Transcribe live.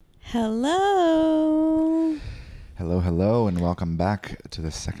Hello. Hello, and welcome back to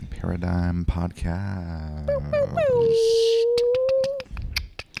the Second Paradigm podcast.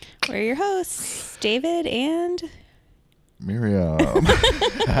 We're your hosts, David and Miriam.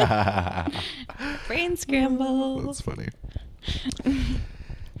 Brain Scramble. That's funny.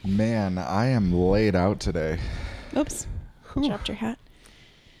 Man, I am laid out today. Oops. Whew. Dropped your hat.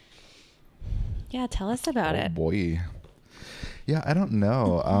 Yeah, tell us about it. Boy. Yeah, I don't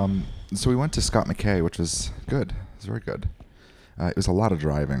know. So we went to Scott McKay, which was good. It was very good. It was a lot of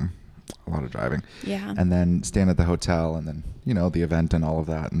driving. Yeah. And then staying at the hotel and then, the event and all of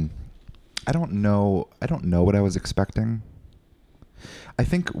that. And I don't know what I was expecting. I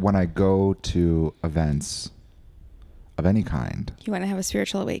think when I go to events of any kind. You want to have a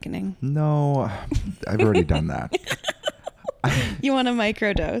spiritual awakening? No, I've already done that. You want a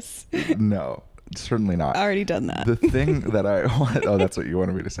microdose? No, certainly not. Already done that. The thing that I want, that's what you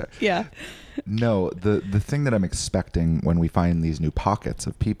wanted me to say. Yeah. No, the thing that I'm expecting when we find these new pockets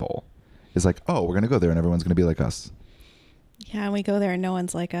of people is like, oh, we're going to go there and everyone's going to be like us. Yeah, and we go there and no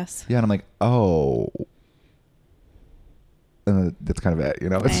one's like us. Yeah, and I'm like, oh. And that's kind of it,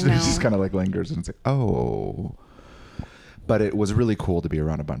 It's just kind of like lingers and it's like, oh. But it was really cool to be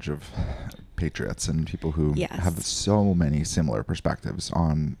around a bunch of patriots and people who have so many similar perspectives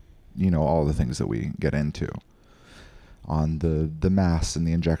on, all the things that we get into. On the mass and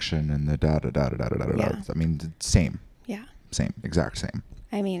the injection and the da-da-da-da-da-da-da. I mean, same. Yeah. Same, exact same.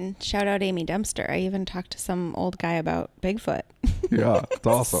 I mean, shout out Amy Dempster. I even talked to some old guy about Bigfoot. Yeah, it's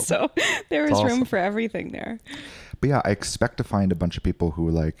awesome. So there was room for everything there. But yeah, I expect to find a bunch of people who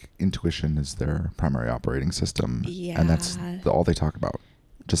like intuition is their primary operating system. Yeah. And that's all they talk about,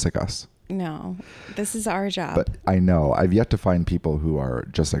 just like us. No, this is our job. But I know I've yet to find people who are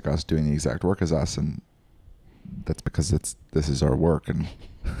just like us doing the exact work as us. And that's because this is our work and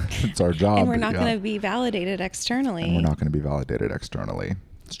it's our job. And we're not going to be validated externally. And we're not going to be validated externally.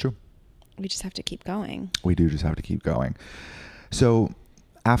 It's true. We just have to keep going. We do just have to keep going. So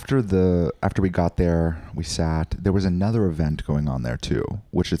after we got there, we sat. There was another event going on there too,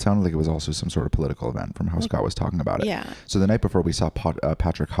 which it sounded like it was also some sort of political event from how Scott was talking about it. Yeah. So the night before we saw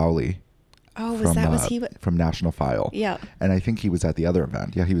Patrick Howley. Oh, was he? From National File. Yeah. And I think he was at the other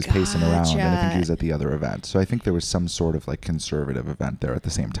event. Yeah, he was pacing around, and I think he was at the other event. So I think there was some sort of like conservative event there at the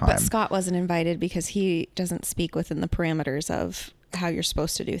same time. But Scott wasn't invited because he doesn't speak within the parameters of how you're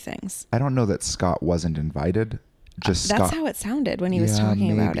supposed to do things. I don't know that Scott wasn't invited. Just that's how it sounded when he was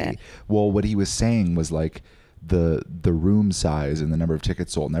talking about it. Well, what he was saying was like the room size and the number of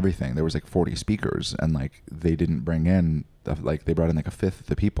tickets sold and everything. There was like 40 speakers, and like they didn't bring in they brought in like a fifth of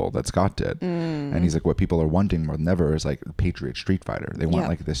the people that Scott did. And he's like, what people are wanting more than ever is like Patriot Street Fighter. They want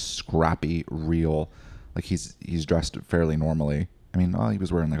like this scrappy, real, like he's dressed fairly normally. I mean, he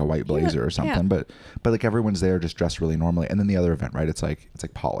was wearing like a white blazer or something, but like everyone's there just dressed really normally. And then the other event, right? It's like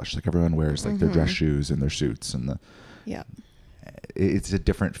polished. Like everyone wears like their dress shoes and their suits and it's a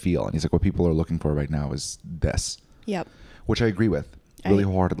different feel. And he's like, what people are looking for right now is this. Yep. Which I agree with really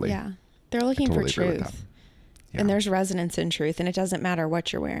wholeheartedly. Yeah. They're looking totally for truth. Yeah. And there's resonance in truth, and it doesn't matter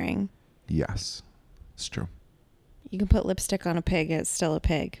what you're wearing. Yes. It's true. You can put lipstick on a pig, it's still a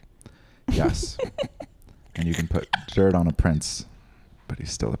pig. Yes. And you can put dirt on a prince, but he's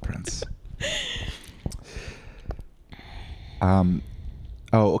still a prince.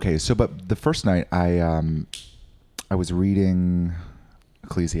 Okay. So, but the first night I was reading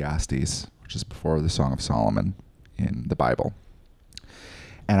Ecclesiastes, which is before the Song of Solomon in the Bible.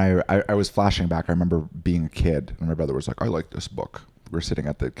 And I was flashing back. I remember being a kid, and my brother was like, I like this book. We were sitting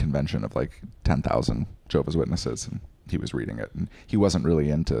at the convention of like 10,000 Jehovah's Witnesses, and he was reading it. And he wasn't really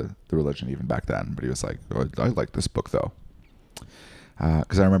into the religion even back then, but he was like, oh, I like this book, though.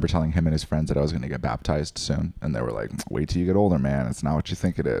 Because I remember telling him and his friends that I was going to get baptized soon. And they were like, wait till you get older, man. It's not what you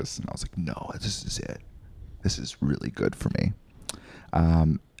think it is. And I was like, no, this is it. This is really good for me.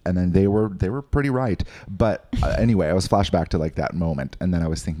 And then they were pretty right. But anyway, I was flashed back to like that moment. And then I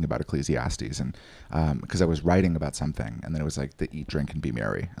was thinking about Ecclesiastes, and because I was writing about something, and then it was like the eat, drink, and be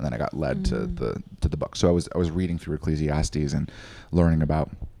merry. And then I got led to the book. So I was reading through Ecclesiastes and learning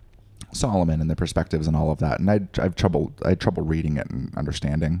about Solomon and the perspectives and all of that. And I had trouble reading it and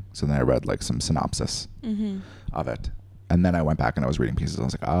understanding. So then I read like some synopsis of it. And then I went back and I was reading pieces. I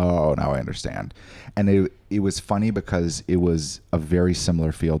was like, oh, now I understand. And it was funny because it was a very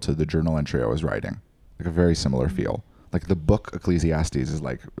similar feel to the journal entry I was writing. Like a very similar feel. Like the book Ecclesiastes is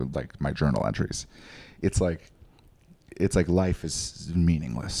like my journal entries. It's like life is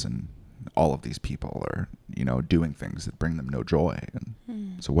meaningless and all of these people are, doing things that bring them no joy.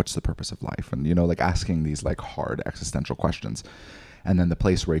 And so what's the purpose of life? And, like asking these like hard existential questions. And then the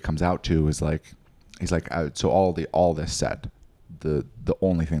place where he comes out to is like, he's like, so all this said, the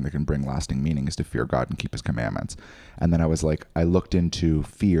only thing that can bring lasting meaning is to fear God and keep his commandments. And then I was like, I looked into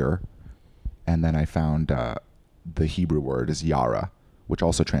fear, and then I found the Hebrew word is yara, which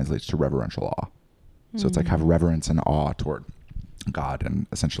also translates to reverential awe. So it's like have reverence and awe toward God and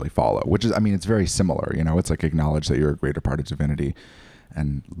essentially follow, which is, I mean, it's very similar, you know, it's like acknowledge that you're a greater part of divinity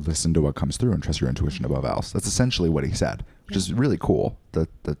and listen to what comes through and trust your intuition above else. That's essentially what he said, which is really cool.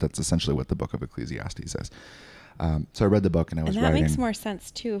 That's essentially what the book of Ecclesiastes says. So I read the book and I was and that writing. makes more sense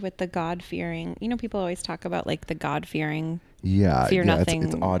too with the God-fearing. You know, people always talk about like the God-fearing. Yeah, fear nothing.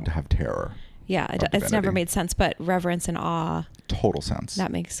 It's odd to have terror. Yeah, it's never made sense, but reverence and awe. Total sense.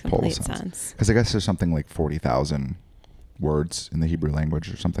 That makes complete sense. Because I guess there's something like 40,000 words in the Hebrew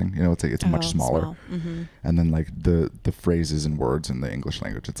language or something. You know, it's much smaller. Small. Mm-hmm. And then like the phrases and words in the English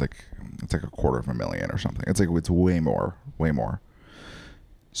language, it's like 250,000 or something. It's like it's way more.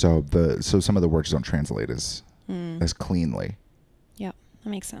 So some of the words don't translate as cleanly. Yep, that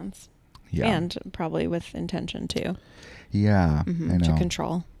makes sense. Yeah, and probably with intention too. Yeah, I know. To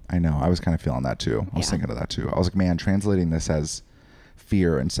control. I know. I was kind of feeling that too. I was thinking of that too. I was like, man, translating this as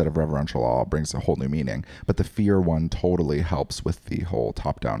fear instead of reverential awe brings a whole new meaning. But the fear one totally helps with the whole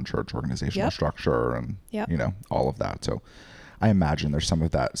top-down church organizational structure and you know, all of that. So I imagine there's some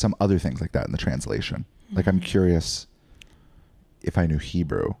of that, some other things like that in the translation. Like I'm curious if I knew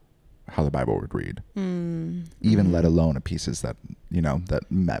Hebrew, how the Bible would read, even let alone the pieces that, you know, that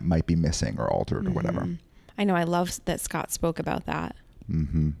might be missing or altered or whatever. I know. I love that Scott spoke about that.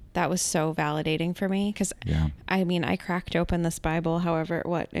 That was so validating for me because I mean, I cracked open this Bible,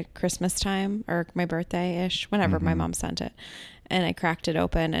 at Christmas time or my birthday ish, whenever my mom sent it, and I cracked it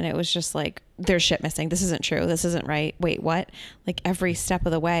open and it was just like, there's shit missing. This isn't true. This isn't right. Wait, what? Like every step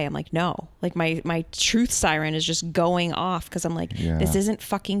of the way, I'm like, no, like my truth siren is just going off because I'm like, this isn't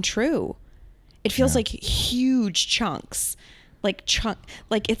fucking true. It feels like huge chunks.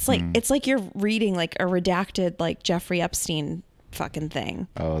 It's like you're reading like a redacted like Jeffrey Epstein fucking thing.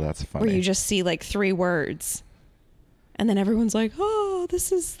 Oh, that's funny. Where you just see like 3 words and then everyone's like, oh,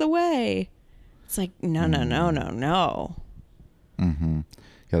 this is the way. It's like, no.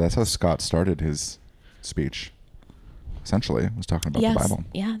 Yeah, that's how Scott started his speech. Essentially, was talking about the Bible.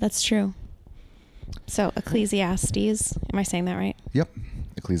 Yeah, that's true. So Ecclesiastes, am I saying that right? Yep,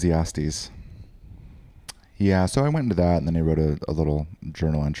 Ecclesiastes. Yeah, so I went into that and then I wrote a little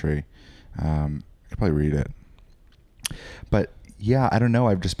journal entry. I could probably read it. But yeah, I don't know.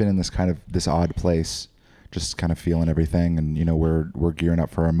 I've just been in this odd place, just kind of feeling everything. And, you know, we're gearing up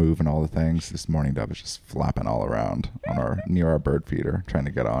for our move and all the things. This mourning dove is just flapping all around near our bird feeder, trying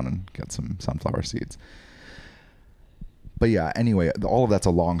to get on and get some sunflower seeds. But yeah, anyway, all of that's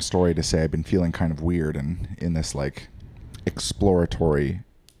a long story to say. I've been feeling kind of weird and in this like exploratory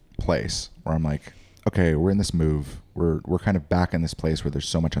place where I'm like, okay, we're in this move. We're kind of back in this place where there's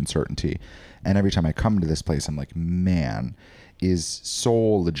so much uncertainty. And every time I come to this place, I'm like, man, is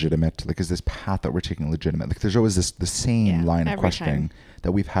soul legitimate? Like, is this path that we're taking legitimate? Like, there's always the same line of questioning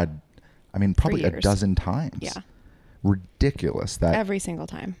that we've had, I mean, probably a dozen times. Yeah. Ridiculous. That every single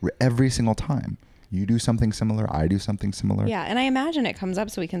time. Every single time. You do something similar, I do something similar. Yeah, and I imagine it comes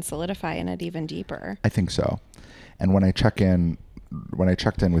up so we can solidify in it even deeper. I think so. And when I checked in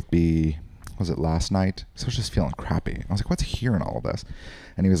with B, was it last night? So I was just feeling crappy. I was like, what's here in all of this?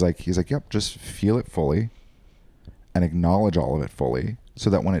 And he's like, yep, just feel it fully and acknowledge all of it fully so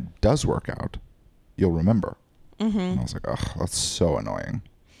that when it does work out, you'll remember. And I was like, oh, that's so annoying.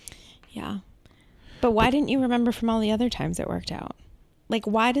 Yeah. But why didn't you remember from all the other times it worked out? Like,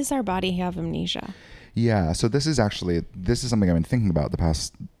 why does our body have amnesia? Yeah. So this is something I've been thinking about the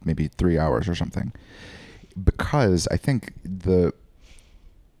past maybe 3 hours or something, because I think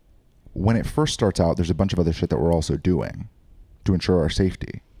when it first starts out, there's a bunch of other shit that we're also doing to ensure our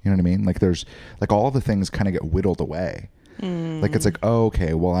safety. You know what I mean? Like there's like all the things kind of get whittled away. Like it's like, oh,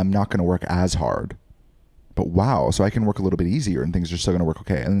 okay, well, I'm not going to work as hard, but wow, so I can work a little bit easier and things are still going to work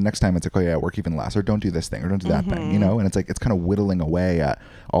okay. And the next time it's like, oh yeah, work even less, or don't do this thing, or don't do that thing, you know? And it's like, it's kind of whittling away at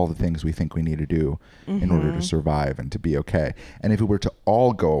all the things we think we need to do in order to survive and to be okay. And if it were to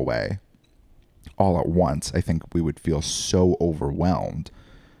all go away all at once, I think we would feel so overwhelmed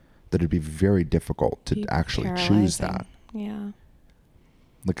that it'd be very difficult to actually choose that. Yeah.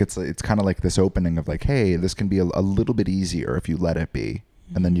 Like it's kind of like this opening of like, hey, this can be a little bit easier if you let it be.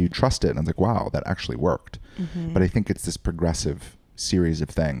 And then you trust it and it's like, wow, that actually worked. But I think it's this progressive series of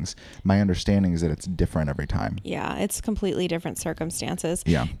things. My understanding is that it's different every time. Yeah, it's completely different circumstances.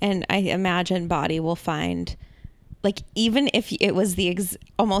 Yeah. And I imagine body will find like even if it was the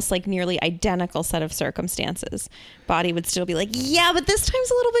almost like nearly identical set of circumstances, body would still be like, yeah, but this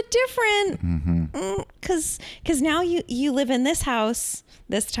time's a little bit different. Because now you live in this house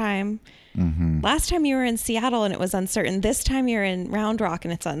this time. Last time you were in Seattle and it was uncertain. This time you're in Round Rock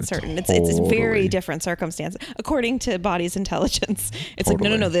and it's uncertain. It's very different circumstances according to body's intelligence. It's like,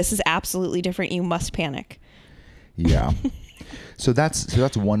 no, this is absolutely different. You must panic. Yeah. So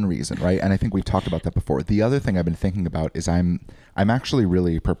that's one reason, right? And I think we've talked about that before. The other thing I've been thinking about is I'm actually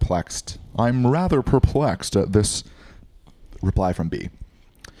really perplexed. I'm rather perplexed at this reply from B.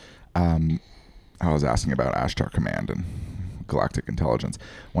 I was asking about Ashtar Command and galactic intelligence.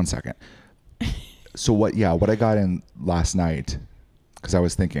 One second. So what I got in last night, because I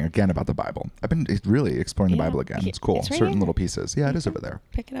was thinking again about the Bible. I've been really exploring the Bible again. It's cool. It's right Certain little pieces. Yeah, it is over there.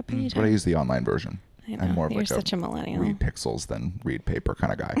 Pick it up anytime. But I use the online version. I know. I'm more of You're like such a millennial. Read pixels than read paper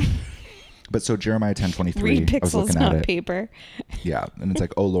kind of guy. But so Jeremiah 10:23. Read pixels, I was looking not at it. Paper. Yeah, and it's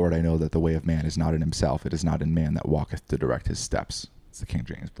like, oh Lord, I know that the way of man is not in himself. It is not in man that walketh to direct his steps. It's the King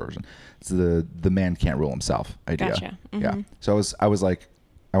James version. It's the man can't rule himself idea. Gotcha. Yeah. So I was like,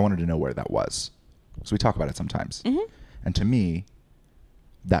 I wanted to know where that was. So we talk about it sometimes. And to me,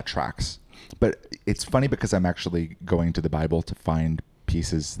 that tracks. But it's funny because I'm actually going to the Bible to find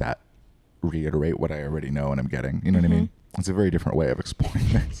pieces that reiterate what I already know and I'm getting. You know what I mean? It's a very different way of exploring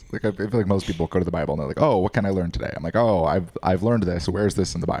this. Like I feel like most people go to the Bible and they're like, oh, what can I learn today? I'm like, oh, I've learned this. Where's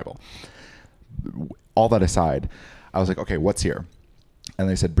this in the Bible? All that aside, I was like, okay, what's here? And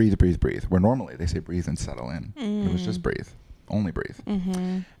they said, breathe, breathe, breathe. Where normally they say breathe and settle in. It was just breathe. Only breathe.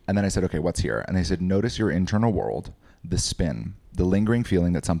 And then I said, okay, what's here? And they said, notice your internal world, the spin, the lingering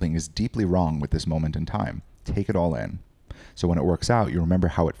feeling that something is deeply wrong with this moment in time. Take it all in. So when it works out, you remember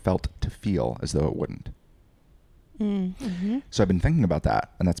how it felt to feel as though it wouldn't. So I've been thinking about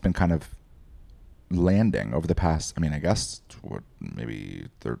that, and that's been kind of landing over the past, I guess, maybe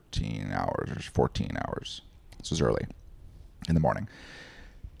 13 hours or 14 hours. This was early in the morning.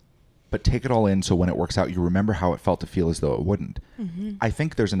 But take it all in, so when it works out, you remember how it felt to feel as though it wouldn't. I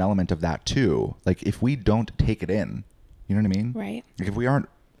think there's an element of that too. Like if we don't take it in, you know what I mean? Right. Like if we aren't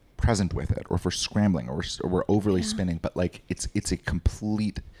present with it, or if we're scrambling, or we're overly spinning, but like it's a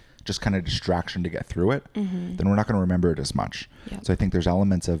complete just kind of distraction to get through it, then we're not going to remember it as much. So I think there's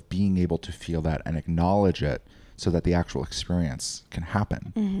elements of being able to feel that and acknowledge it so that the actual experience can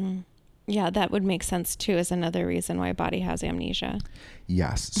happen. Yeah, that would make sense too, as another reason why body has amnesia.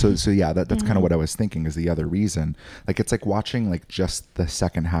 Yes. So yeah, that's kind of what I was thinking is the other reason. Like it's like watching like just the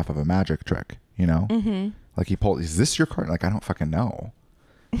second half of a magic trick, you know? Like he pulled, is this your card? Like, I don't fucking know.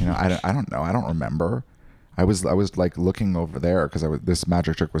 You know, I don't know. I don't remember. I was like looking over there because this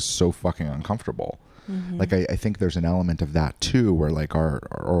magic trick was so fucking uncomfortable. Like I think there's an element of that too, where like our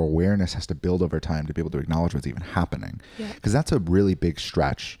awareness has to build over time to be able to acknowledge what's even happening. Because that's a really big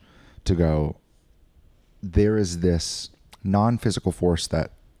stretch to go, there is this non-physical force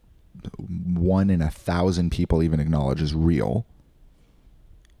that 1 in 1,000 people even acknowledge is real.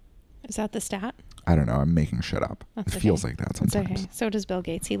 Is that the stat? I don't know. I'm making shit up. That's it feels like that sometimes. It's okay. So does Bill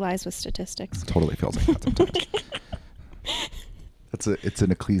Gates. He lies with statistics. It totally feels like that sometimes. It's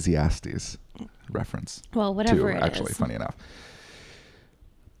an Ecclesiastes reference. Well, whatever too, it actually, is. funny enough.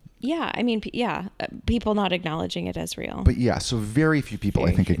 Yeah, people not acknowledging it as real. But yeah, so very few people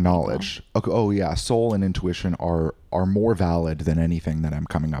I think acknowledge. Okay, oh yeah, soul and intuition are more valid than anything that I'm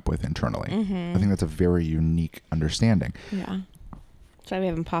coming up with internally. I think that's a very unique understanding. Yeah. So we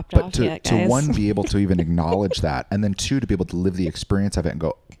haven't popped off yet, guys. To one, be able to even acknowledge that, and then two, to be able to live the experience of it and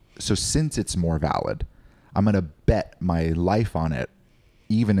go, so since it's more valid, I'm going to bet my life on it,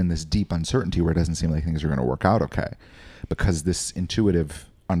 even in this deep uncertainty where it doesn't seem like things are going to work out okay, because this intuitive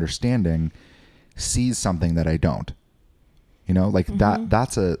understanding sees something that I don't. You know, like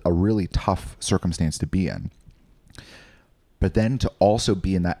that's a really tough circumstance to be in. But then to also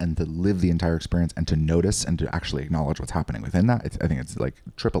be in that and to live the entire experience and to notice and to actually acknowledge what's happening within that, I think it's like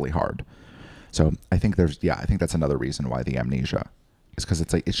triply hard. So I think I think that's another reason why the amnesia is, because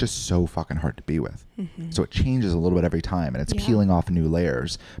it's like, it's just so fucking hard to be with. So it changes a little bit every time and it's peeling off new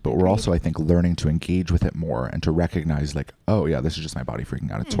layers, but we're also, I think, learning to engage with it more and to recognize like, oh yeah, this is just my body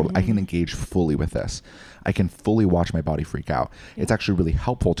freaking out. It's totally, I can engage fully with this. I can fully watch my body freak out. It's actually really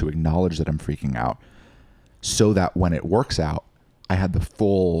helpful to acknowledge that I'm freaking out, so that when it works out, I had the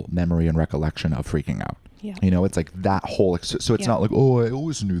full memory and recollection of freaking out. Yeah. You know, it's like that whole, so it's not like, oh, I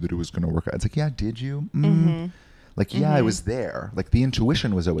always knew that it was going to work out. It's like, yeah, did you? Like, yeah, I was there. Like the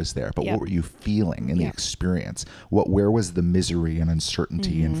intuition was always there, but what were you feeling in the experience? Where was the misery and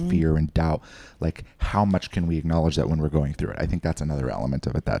uncertainty and fear and doubt? Like, how much can we acknowledge that when we're going through it? I think that's another element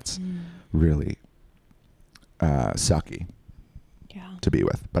of it that's really sucky to be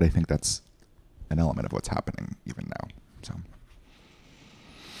with. But I think that's an element of what's happening even now. So.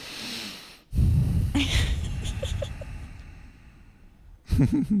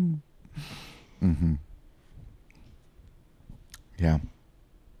 Mm-hmm. Yeah.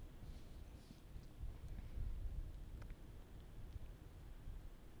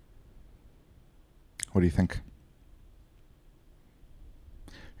 What do you think?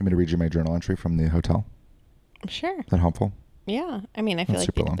 You want me to read you my journal entry from the hotel? Sure. Is that helpful? Yeah. I mean, I feel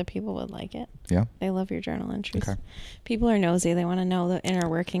like the people would like it. Yeah. They love your journal entries. Okay. People are nosy. They want to know the inner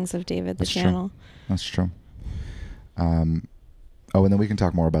workings of David the That's channel. True. That's true. And then we can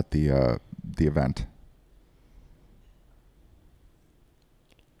talk more about the event.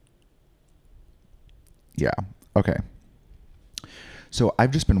 Yeah. Okay. So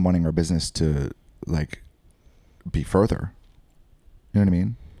I've just been wanting our business to like be further. You know what I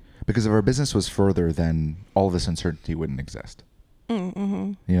mean? Because if our business was further, then all this uncertainty wouldn't exist.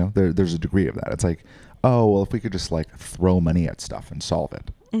 Mm-hmm. You know, there's a degree of that. It's like, oh, well, if we could just like throw money at stuff and solve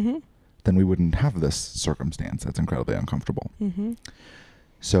it, then we wouldn't have this circumstance that's incredibly uncomfortable. Mm-hmm.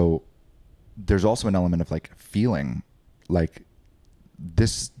 So there's also an element of like feeling like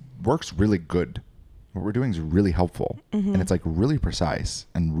this works really good. What we're doing is really helpful, and it's like really precise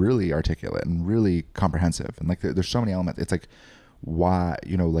and really articulate and really comprehensive. And like there's so many elements. It's like, why,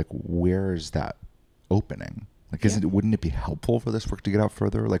 you know, like where's that opening? Like, wouldn't it be helpful for this work to get out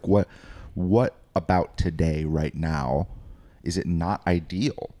further? Like what about today right now is it not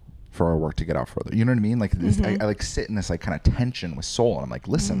ideal for our work to get out further? You know what I mean? Like this, I like sit in this like kind of tension with soul, and I'm like,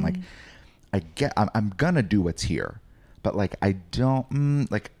 listen, like I'm gonna do what's here, but like I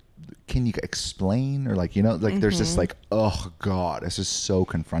don't like. Can you explain, or like, you know, like there's this like, oh God, this is so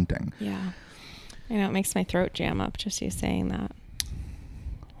confronting. Yeah. I know, it makes my throat jam up just you saying that.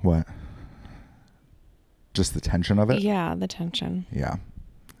 What? Just the tension of it? Yeah, the tension. Yeah.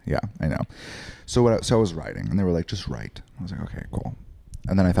 Yeah, I know. So I was writing, and they were like, just write. I was like, okay, cool.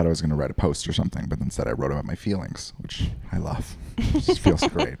 And then I thought I was going to write a post or something, but instead I wrote about my feelings, which I love. It just feels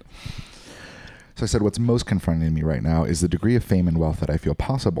great. So I said, what's most confronting me right now is the degree of fame and wealth that I feel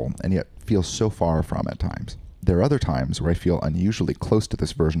possible, and yet feel so far from at times. There are other times where I feel unusually close to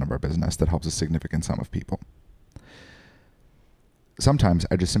this version of our business that helps a significant sum of people. Sometimes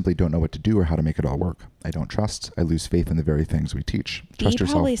I just simply don't know what to do or how to make it all work. I don't trust. I lose faith in the very things we teach. Trust yourself.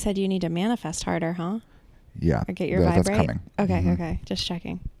 You probably said you need to manifest harder, huh? Yeah. Or get your vibe that's right? coming. Okay, okay. Just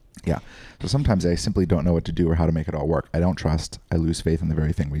checking. Yeah. So sometimes I simply don't know what to do or how to make it all work. I don't trust. I lose faith in the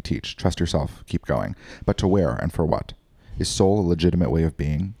very thing we teach. Trust yourself. Keep going. But to where and for what? Is soul a legitimate way of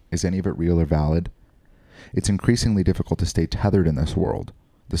being? Is any of it real or valid? It's increasingly difficult to stay tethered in this world.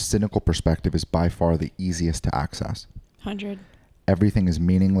 The cynical perspective is by far the easiest to access. 100. Everything is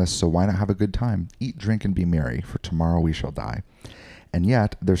meaningless, so why not have a good time? Eat, drink, and be merry, for tomorrow we shall die. And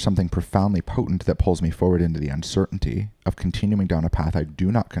yet, there's something profoundly potent that pulls me forward into the uncertainty of continuing down a path I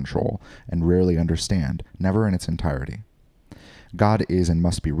do not control and rarely understand, never in its entirety. God is and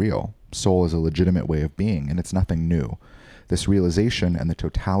must be real. Soul is a legitimate way of being, and it's nothing new. This realization and the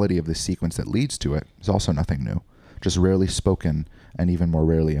totality of the sequence that leads to it is also nothing new, just rarely spoken and even more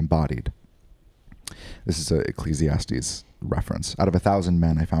rarely embodied. This is an Ecclesiastes reference. Out of 1,000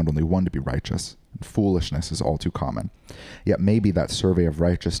 men, I found only one to be righteous. And foolishness is all too common. Yet maybe that survey of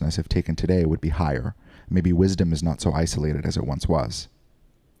righteousness, if taken today, would be higher. Maybe wisdom is not so isolated as it once was.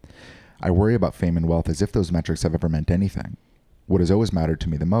 I worry about fame and wealth as if those metrics have ever meant anything. What has always mattered to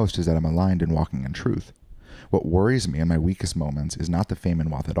me the most is that I'm aligned and walking in truth. What worries me in my weakest moments is not the fame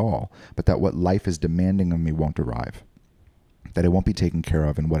and wealth at all, but that what life is demanding of me won't arrive. That it won't be taken care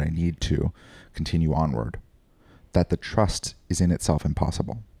of in what I need to continue onward. That the trust is in itself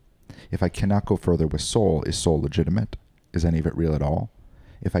impossible. If I cannot go further with soul, is soul legitimate? Is any of it real at all?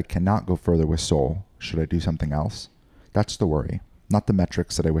 If I cannot go further with soul, should I do something else? That's the worry, not the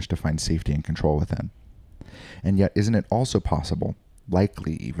metrics that I wish to find safety and control within. And yet, isn't it also possible,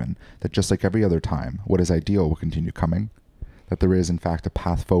 likely even, that just like every other time, what is ideal will continue coming? That there is, in fact, a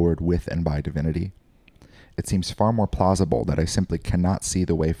path forward with and by divinity? It seems far more plausible that I simply cannot see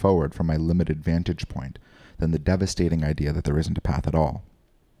the way forward from my limited vantage point than the devastating idea that there isn't a path at all.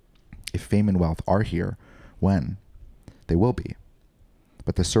 If fame and wealth are here, when? They will be.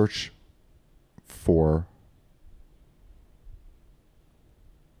 But the search for...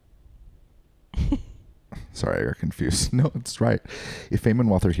 Sorry, I got confused. No, it's right. If fame and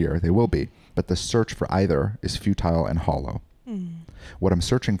wealth are here, they will be. But the search for either is futile and hollow. What I'm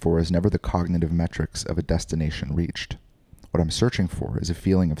searching for is never the cognitive metrics of a destination reached. What I'm searching for is a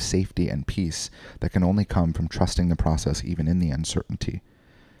feeling of safety and peace that can only come from trusting the process even in the uncertainty.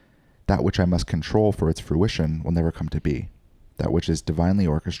 That which I must control for its fruition will never come to be. That which is divinely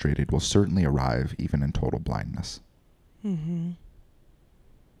orchestrated will certainly arrive even in total blindness. Mm-hmm.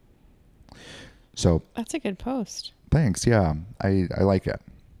 So that's a good post. Thanks. Yeah, I like it.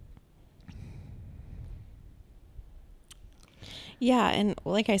 Yeah, and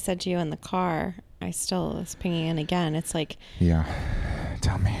like I said to you in the car, I still was pinging in again. It's like, yeah,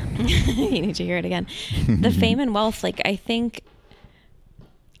 tell me. You need to hear it again. The fame and wealth, like I think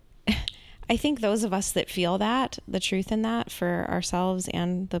those of us that feel that, the truth in that for ourselves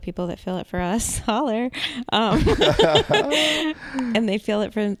and the people that feel it for us, holler, and they feel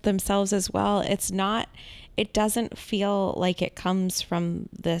it for themselves as well. It doesn't feel like it comes from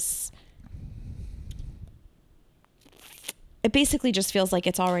this. It basically just feels like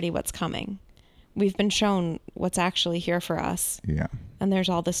it's already what's coming. We've been shown what's actually here for us. Yeah. And there's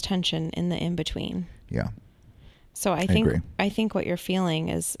all this tension in the in-between. Yeah. So I think what you're feeling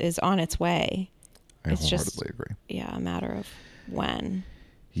is on its way. I wholeheartedly agree. Yeah, a matter of when.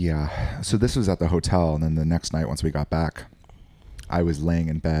 Yeah. So this was at the hotel, and then the next night once we got back, I was laying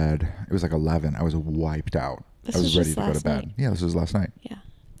in bed. It was like 11. I was wiped out. I was ready to go to bed. Yeah, this was last night. Yeah.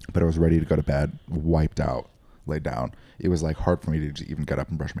 But I was ready to go to bed, wiped out, laid down. It was like hard for me to even get up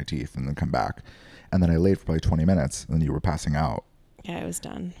and brush my teeth and then come back. And then I laid for probably 20 minutes, and then you were passing out. Yeah, I was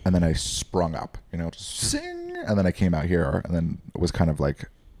done. And then I sprung up, just zing. And then I came out here, and then it was kind of like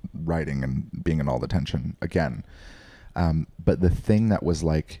writing and being in all the tension again. But the thing that was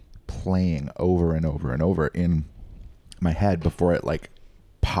like playing over and over and over in my head before it like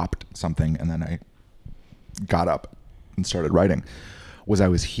popped something, and then I got up and started writing, was I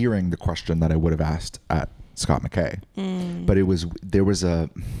was hearing the question that I would have asked at Scott McKay. But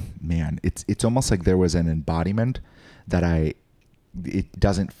it's almost like there was an embodiment that it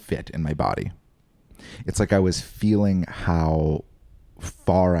doesn't fit in my body. It's like I was feeling how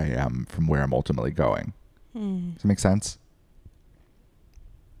far I am from where I'm ultimately going. Does that make sense?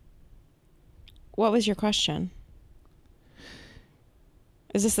 What was your question?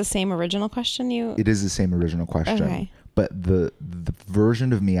 Is this the same original question It is the same original question. Okay. But the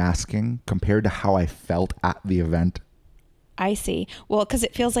version of me asking compared to how I felt at the event. I see. Well, because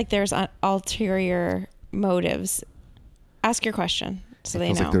it feels like there's ulterior motives. Ask your question so they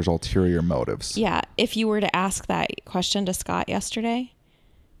know. It feels like there's ulterior motives. Yeah. If you were to ask that question to Scott yesterday,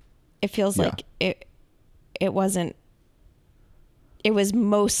 it feels like it wasn't, it was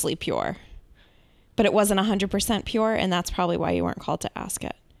mostly pure, but it wasn't 100% pure. And that's probably why you weren't called to ask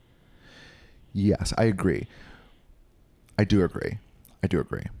it. Yes, I agree. I do agree.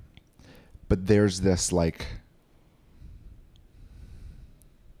 But there's this like...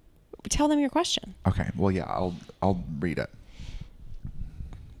 Tell them your question. Okay. Well, yeah, I'll read it.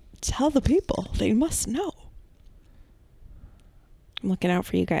 Tell the people. They must know. I'm looking out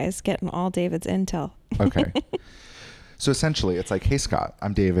for you guys, getting all David's intel. Okay. So essentially, it's like, hey, Scott,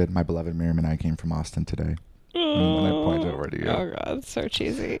 I'm David. My beloved Miriam and I came from Austin today. And I point over to you. Oh, God. So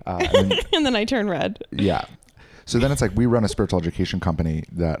cheesy. And then I turn red. Yeah. So then it's like, we run a spiritual education company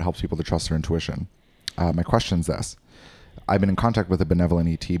that helps people to trust their intuition. My question's this. I've been in contact with a benevolent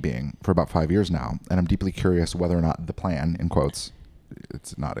ET being for about 5 years now, and I'm deeply curious whether or not the plan, in quotes,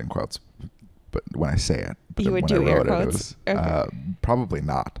 it's not in quotes, but when I say it, but you would do air quotes? Okay. Probably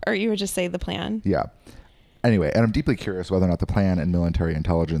not. Or you would just say the plan? Yeah. Anyway, and I'm deeply curious whether or not the plan and military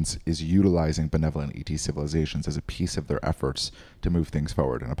intelligence is utilizing benevolent ET civilizations as a piece of their efforts to move things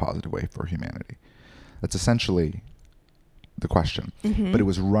forward in a positive way for humanity. That's essentially the question. Mm-hmm. But it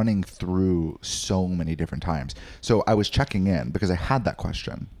was running through so many different times. So I was checking in because I had that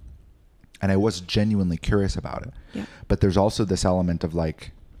question and I was genuinely curious about it. Yeah. But there's also this element of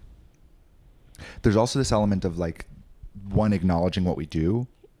like, one, acknowledging what we do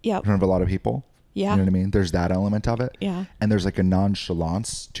in front of a lot of people. Yeah. You know what I mean? There's that element of it. Yeah. And there's like a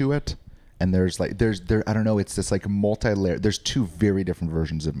nonchalance to it. And there's I don't know, it's this like multi-layer. There's two very different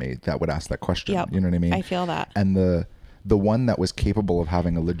versions of me that would ask that question. Yep. You know what I mean? I feel that. And the one that was capable of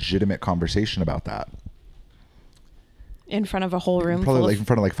having a legitimate conversation about that. In front of a whole room. Probably like in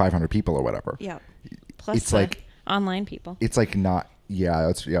front of like 500 people or whatever. Yeah. Plus it's like online people. It's like not,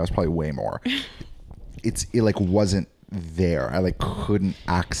 it was probably way more. It like wasn't there. I couldn't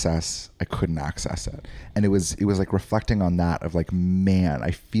access it. And it was like reflecting on that of like, man,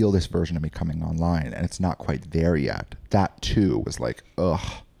 I feel this version of me coming online and it's not quite there yet. That too was like,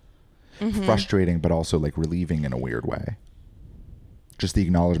 frustrating, but also like relieving in a weird way. Just the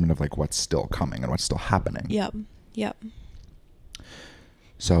acknowledgement of like what's still coming and what's still happening. Yep.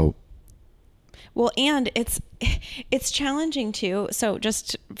 So Well, and it's challenging too. So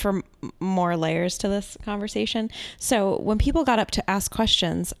just for more layers to this conversation. So when people got up to ask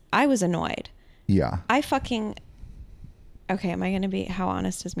questions, I was annoyed. Yeah. Okay, am I going to be, how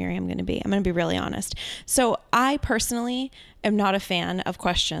honest is Miriam going to be? I'm going to be really honest. So I personally am not a fan of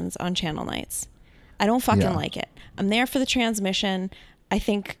questions on channel nights. I don't fucking like it. I'm there for the transmission. I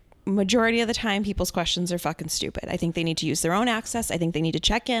think majority of the time people's questions are fucking stupid. I think they need to use their own access. I think they need to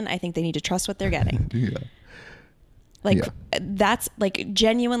check in. I think they need to trust what they're getting. That's like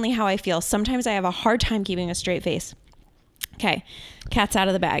genuinely how I feel. Sometimes I have a hard time keeping a straight face. Okay, cat's out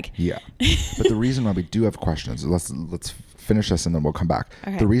of the bag. Yeah. But the reason why we do have questions, let's finish this and then we'll come back.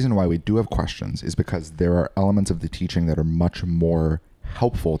 Okay. The reason why we do have questions is because there are elements of the teaching that are much more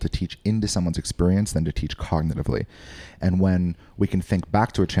helpful to teach into someone's experience than to teach cognitively. And when we can think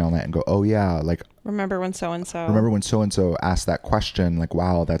back to a channel night and go, oh yeah, like remember when so-and-so asked that question, like,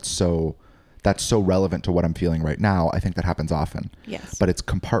 wow, that's so relevant to what I'm feeling right now. I think that happens often. Yes. But it's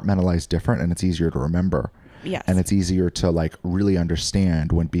compartmentalized different and it's easier to remember. Yes. And it's easier to like really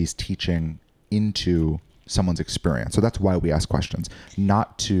understand when B's teaching into someone's experience. So that's why we ask questions,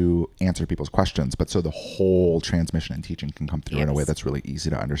 not to answer people's questions, but so the whole transmission and teaching can come through in a way that's really easy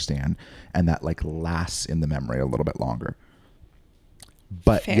to understand and that like lasts in the memory a little bit longer.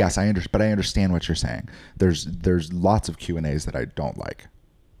 But fair. Yes, I understand what you're saying. There's lots of Q&As that I don't like.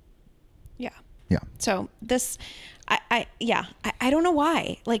 Yeah. Yeah. So this, I don't know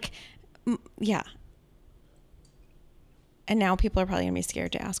why. Like, yeah. And now people are probably gonna be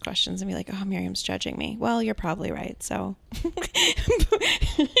scared to ask questions and be like, "Oh, Miriam's judging me." Well, you're probably right. So,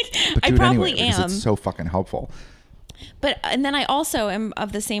 I probably am. It's so fucking helpful. But and then I also am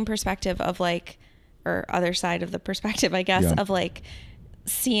of the same perspective of like, or other side of the perspective, I guess, of like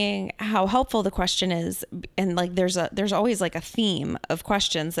seeing how helpful the question is, and like there's always like a theme of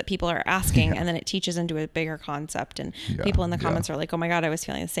questions that people are asking, and then it teaches into a bigger concept, and people in the comments are like, oh my god, I was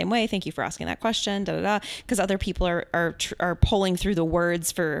feeling the same way, thank you for asking that question, because other people are pulling through the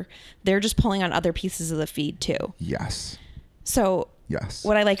words they're just pulling on other pieces of the feed too. So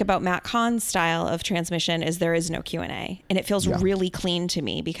what I like about Matt Kahn's style of transmission is there is no Q&A, and it feels really clean to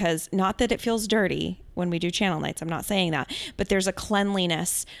me, because not that it feels dirty when we do channel nights, I'm not saying that, but there's a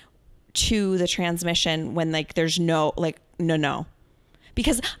cleanliness to the transmission when like there's no,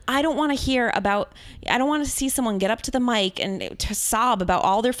 because I don't want to see someone get up to the mic and to sob about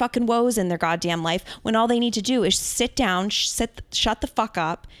all their fucking woes in their goddamn life when all they need to do is sit down, shut the fuck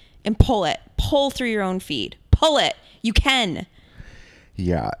up and pull through your own feed. Pull it. You can.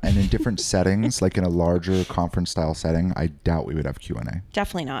 Yeah, and in different settings, like in a larger conference style setting, I doubt we would have Q&A.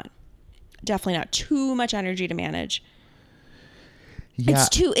 Definitely not. Too much energy to manage. Yeah.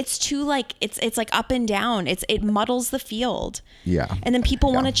 It's too like it's like up and down. It muddles the field. Yeah. And then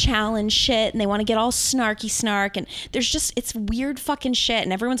people want to challenge shit, and they want to get all snark, and it's weird fucking shit,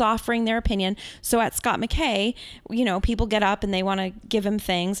 and everyone's offering their opinion. So at Scott McKay, people get up and they want to give him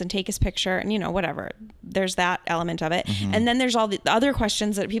things and take his picture and whatever. There's that element of it. Mm-hmm. And then there's all the other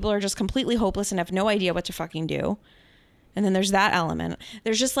questions that people are just completely hopeless and have no idea what to fucking do. And then there's that element.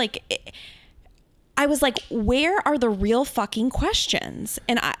 There's just like I was like, where are the real fucking questions?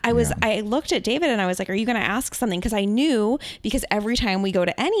 And I looked at David and I was like, are you going to ask something? Because I knew, because every time we go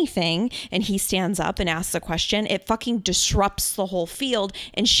to anything and he stands up and asks a question, it fucking disrupts the whole field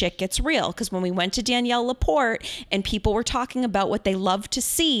and shit gets real. Because when we went to Danielle Laporte and people were talking about what they love to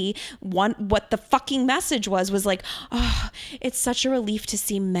see, what the fucking message was like, oh, it's such a relief to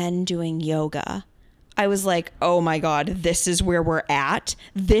see men doing yoga. I was like, oh my God, this is where we're at.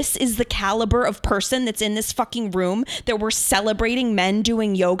 This is the caliber of person that's in this fucking room, that we're celebrating men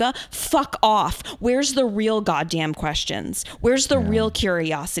doing yoga. Fuck off. Where's the real goddamn questions? Where's the real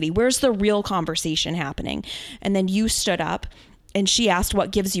curiosity? Where's the real conversation happening? And then you stood up and she asked,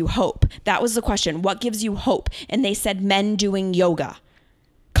 what gives you hope? That was the question. What gives you hope? And they said, men doing yoga.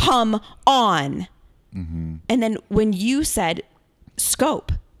 Come on. Mm-hmm. And then when you said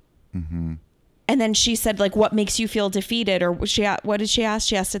scope, mm-hmm. And then she said, like, what makes you feel defeated? Or what did she ask?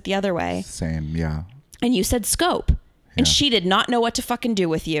 She asked it the other way. Same, yeah. And you said scope. And she did not know what to fucking do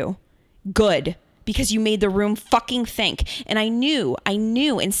with you. Good. Because you made the room fucking think. And I knew.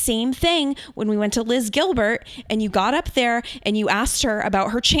 And same thing when we went to Liz Gilbert and you got up there and you asked her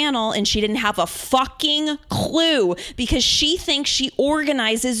about her channel and she didn't have a fucking clue because she thinks she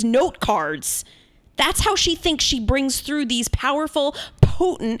organizes note cards. That's how she thinks she brings through these powerful,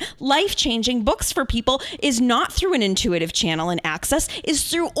 potent, life-changing books for people, is not through an intuitive channel and access, is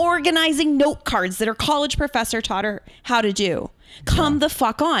through organizing note cards that her college professor taught her how to do. Come the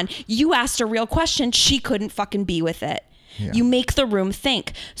fuck on. You asked a real question. She couldn't fucking be with it. Yeah. You make the room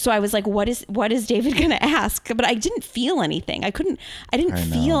think. So I was like, what is David going to ask? But I didn't feel anything. I didn't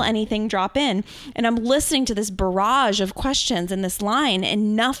feel anything drop in. And I'm listening to this barrage of questions in this line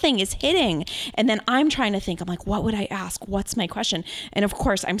and nothing is hitting. And then I'm trying to think, I'm like, what would I ask? What's my question? And of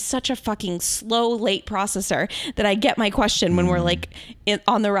course, I'm such a fucking slow, late processor that I get my question when we're like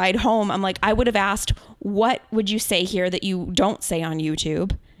on the ride home. I'm like, I would have asked, what would you say here that you don't say on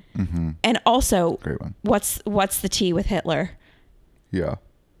YouTube? Mm-hmm. And also, great one. What's the tea with Hitler? Yeah.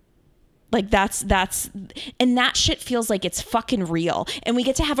 Like that's and that shit feels like it's fucking real. And we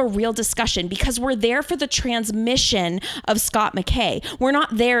get to have a real discussion because we're there for the transmission of Scott McKay. We're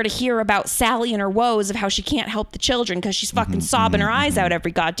not there to hear about Sally and her woes of how she can't help the children because she's fucking sobbing her eyes out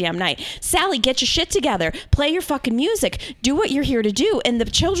every goddamn night. Sally, get your shit together. Play your fucking music. Do what you're here to do. And the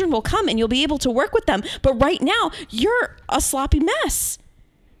children will come and you'll be able to work with them. But right now, you're a sloppy mess.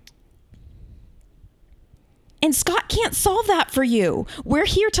 And Scott can't solve that for you. We're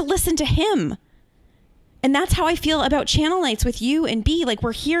here to listen to him. And that's how I feel about channel nights with you and B. Like,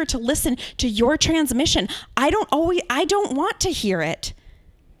 we're here to listen to your transmission. I don't want to hear it.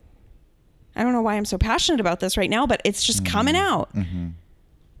 I don't know why I'm so passionate about this right now, but it's just coming out. Mm-hmm.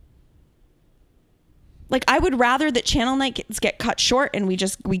 Like, I would rather that channel nights get cut short and we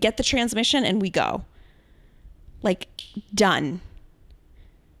get the transmission and we go. Like, done.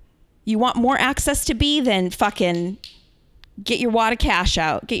 You want more access to B, then fucking get your wad of cash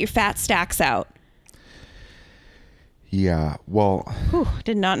out. Get your fat stacks out. Yeah, well... Whew,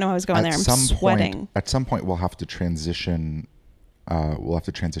 did not know I was going there. I'm sweating. At some point, we'll have to transition.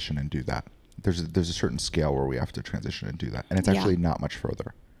 And do that. There's a certain scale where we have to transition and do that. And it's actually not much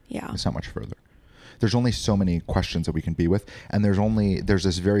further. Yeah. It's not much further. There's only so many questions that we can be with, and there's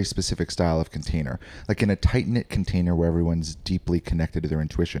this very specific style of container, like in a tight-knit container where everyone's deeply connected to their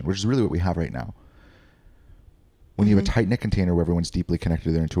intuition, which is really what we have right now. When you have a tight-knit container where everyone's deeply connected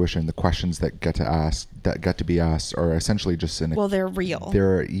to their intuition, the questions that get to be asked are essentially just they're real.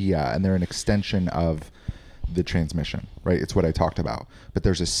 And they're an extension of the transmission, right? It's what I talked about, but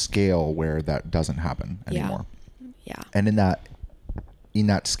there's a scale where that doesn't happen anymore. Yeah. And in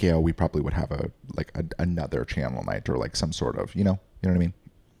that scale, we probably would have another channel night or like some sort of, you know what I mean?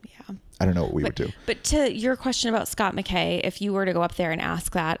 Yeah. I don't know what we would do. But to your question about Scott McKay, if you were to go up there and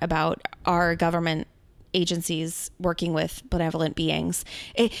ask that about our government agencies working with benevolent beings,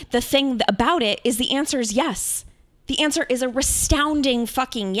 the thing about it is the answer is yes. The answer is a resounding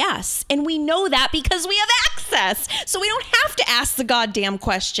fucking yes. And we know that because we have access. So we don't have to ask the goddamn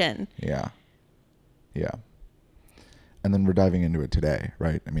question. Yeah. Yeah. And then we're diving into it today,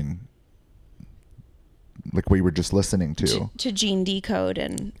 right? I mean, like we were just listening to Gene Decode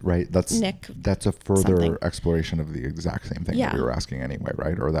and right. Nick. That's a further something. Exploration of the exact same thing that we were asking anyway,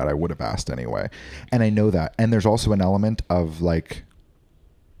 right? Or that I would have asked anyway. And I know that. And there's also an element of like,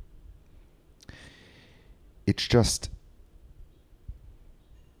 it's just,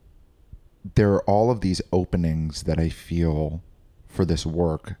 there are all of these openings that I feel for this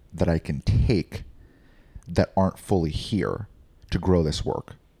work that I can take that aren't fully here to grow this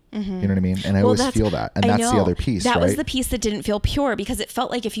work. Mm-hmm. You know what I mean? And I always feel that. And that's the other piece, that right? was the piece that didn't feel pure because it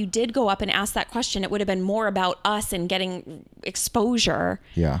felt like if you did go up and ask that question, it would have been more about us and getting exposure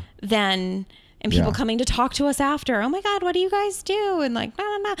than... And people coming to talk to us after. Oh my God, what do you guys do? And like,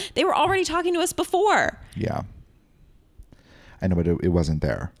 nah. They were already talking to us before. Yeah. I know, but it wasn't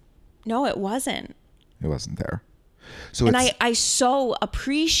there. No, it wasn't. It wasn't there. So and I so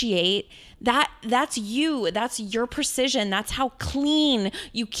appreciate that. That's you. That's your precision. That's how clean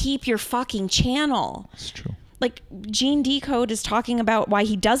you keep your fucking channel. It's true. Like Gene Decode is talking about why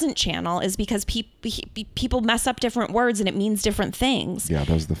he doesn't channel is because people mess up different words and it means different things. Yeah,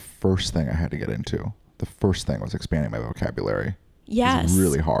 that was the first thing I had to get into. The first thing was expanding my vocabulary. Yes. It was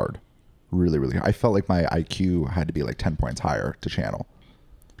really hard. Really, really hard. I felt like my IQ had to be like 10 points higher to channel.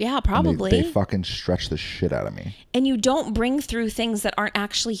 Yeah, probably. They fucking stretch the shit out of me. And you don't bring through things that aren't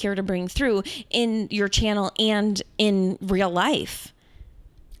actually here to bring through in your channel and in real life.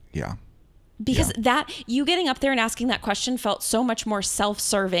 Yeah. Because that you getting up there and asking that question felt so much more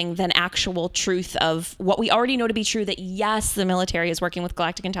self-serving than actual truth of what we already know to be true, that yes, the military is working with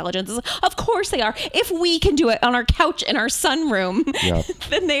galactic intelligence. Of course they are. If we can do it on our couch in our sunroom,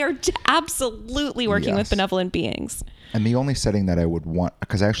 then they are absolutely working with benevolent beings. And the only setting that I would want,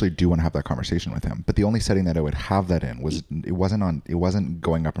 because I actually do want to have that conversation with him, but the only setting that I would have that in was, it wasn't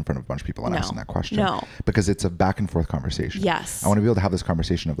going up in front of a bunch of people and asking that question. No. Because it's a back and forth conversation. Yes. I want to be able to have this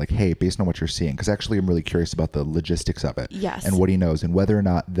conversation of like, hey, based on what you're seeing, because actually I'm really curious about the logistics of it. Yes. And what he knows and whether or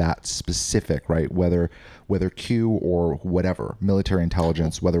not that specific, right? Whether Q or whatever, military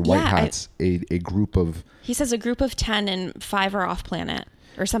intelligence, whether white hats, a group of... He says a group of 10 and 5 are off planet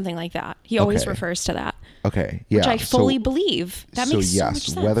or something like that. He always refers to that. Okay. Yeah. Which I fully believe. That makes so much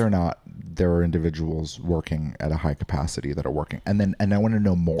sense. Whether or not there are individuals working at a high capacity that are working, and I want to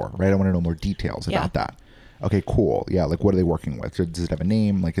know more, right? I want to know more details about that. Okay, cool. Yeah, like what are they working with? Does it have a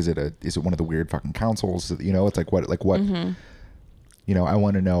name? Like, is it one of the weird fucking councils? You know, it's like what. Mm-hmm. You know, I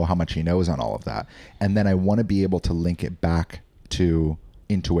want to know how much he knows on all of that, and then I want to be able to link it back to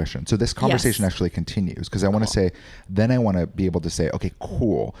intuition. So this conversation actually continues because I want to say, then I want to be able to say, okay,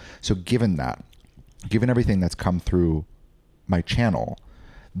 cool. So given everything that's come through my channel,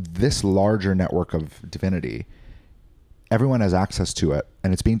 this larger network of divinity, everyone has access to it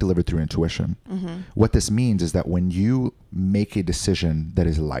and it's being delivered through intuition. Mm-hmm. What this means is that when you make a decision that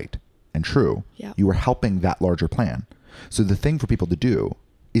is light and true, you are helping that larger plan. So the thing for people to do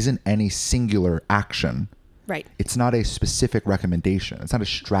isn't any singular action. Right. It's not a specific recommendation. It's not a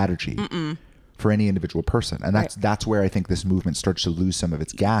strategy for any individual person. And that's where I think this movement starts to lose some of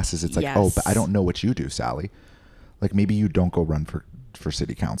its gas is it's like, oh, but I don't know what you do, Sally. Like maybe you don't go run for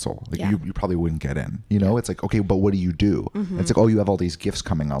city council. Like you probably wouldn't get in, you know? It's like, okay, but what do you do? Mm-hmm. It's like, oh, you have all these gifts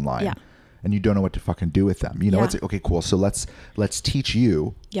coming online. Yeah. And you don't know what to fucking do with them. You know, it's like, okay, cool. So let's teach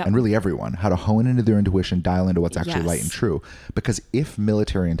you and really everyone how to hone into their intuition, dial into what's actually light and true. Because if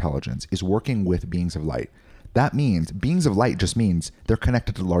military intelligence is working with beings of light, that means beings of light just means they're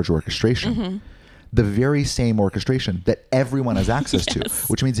connected to large orchestration. Mm-hmm. The very same orchestration that everyone has access to,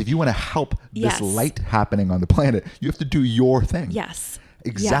 which means if you want to help this light happening on the planet, you have to do your thing. Yes.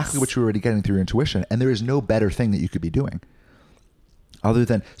 Exactly what you're already getting through your intuition. And there is no better thing that you could be doing. Other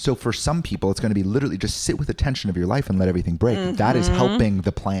than, so for some people, it's going to be literally just sit with the tension of your life and let everything break. Mm-hmm. That is helping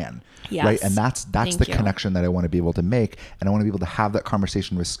the plan, right? And that's the connection that I want to be able to make. And I want to be able to have that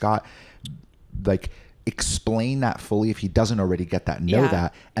conversation with Scott, like explain that fully if he doesn't already get that, know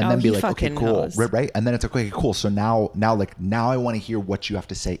that, and then be like, okay, cool, right? And then it's like, okay, cool. So now I want to hear what you have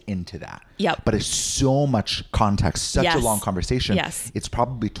to say into that. Yep. But it's so much context, such a long conversation. Yes. It's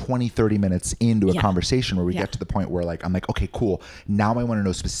probably 20, 30 minutes into a conversation where we get to the point where like, I'm like, okay, cool. Now I want to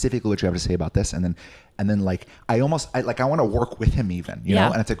know specifically what you have to say about this. And then like, I want to work with him even, you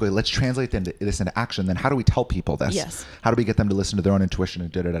know? And it's like, wait, let's translate this into action. Then how do we tell people this? Yes. How do we get them to listen to their own intuition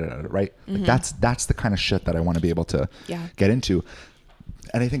and right? Mm-hmm. Like that's the kind of shit that I want to be able to get into.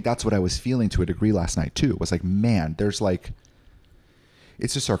 And I think that's what I was feeling to a degree last night too, was like, man, there's like,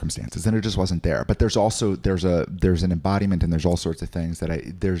 it's just circumstances and it just wasn't there. But there's also, there's an embodiment and there's all sorts of things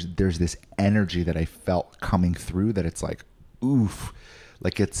that there's this energy that I felt coming through that it's like, oof,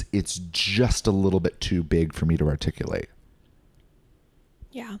 like it's just a little bit too big for me to articulate.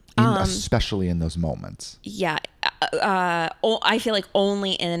 Yeah. Especially in those moments. Yeah. I feel like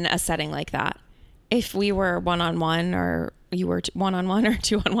only in a setting like that. If we were one-on-one or you were one-on-one or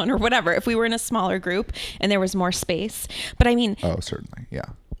two-on-one or whatever, if we were in a smaller group and there was more space, but I mean, oh, certainly. Yeah.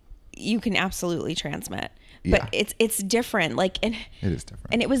 You can absolutely transmit, but it's different. Like, and it is different.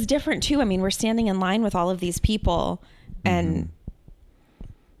 And it was different too. I mean, we're standing in line with all of these people and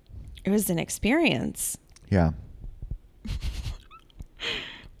it was an experience. Yeah.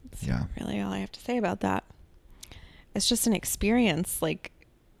 That's really all I have to say about that. It's just an experience. Like,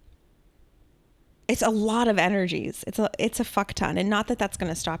 it's a lot of energies. It's a fuck ton. And not that that's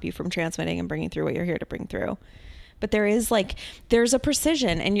going to stop you from transmitting and bringing through what you're here to bring through. But there's a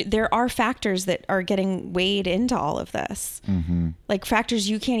precision and there are factors that are getting weighed into all of this. Mm-hmm. Like factors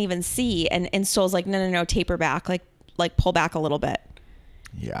you can't even see. And Soul's like, no, taper back, like pull back a little bit.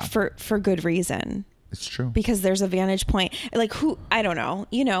 Yeah. For good reason. It's true. Because there's a vantage point. Like I don't know,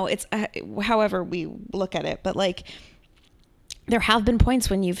 you know, it's however we look at it, but like there have been points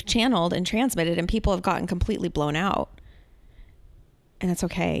when you've channeled and transmitted and people have gotten completely blown out. And it's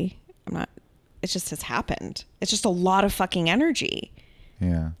okay. It just has happened. It's just a lot of fucking energy.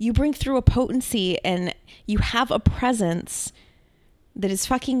 Yeah. You bring through a potency and you have a presence that is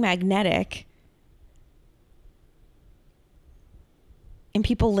fucking magnetic. And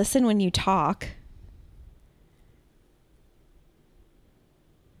people listen when you talk.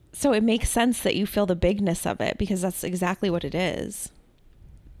 So it makes sense that you feel the bigness of it because that's exactly what it is.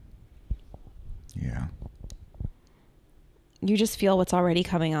 Yeah. You just feel what's already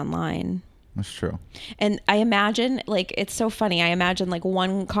coming online. That's true. And I imagine, like, it's so funny. I imagine like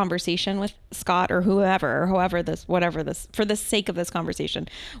one conversation with Scott or whoever this, whatever this, for the sake of this conversation,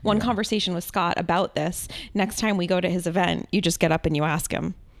 one conversation with Scott about this. Next time we go to his event, you just get up and you ask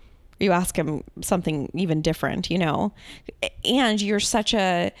him something even different, you know, and you're such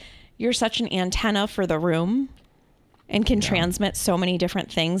an antenna for the room and can transmit so many different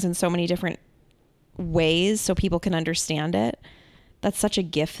things in so many different ways so people can understand it. That's such a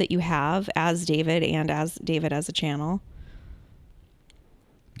gift that you have as David and as David as a channel.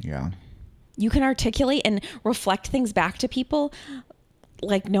 Yeah. You can articulate and reflect things back to people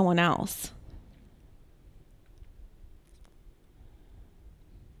like no one else.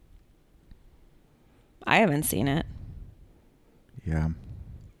 I haven't seen it. Yeah.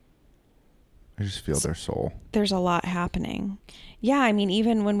 I just feel their soul. There's a lot happening. Yeah, I mean,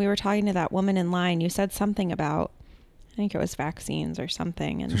 even when we were talking to that woman in line, you said something about, I think it was vaccines or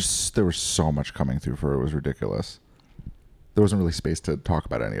something. And there was so much coming through for her. It was ridiculous. There wasn't really space to talk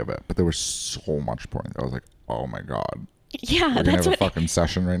about any of it, but there was so much pouring. I was like, oh my God. Yeah, we're gonna have a fucking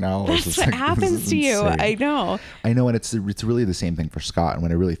session right now. That's what happens to you. I know. And it's really the same thing for Scott. And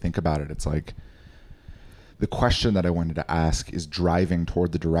when I really think about it, it's like the question that I wanted to ask is driving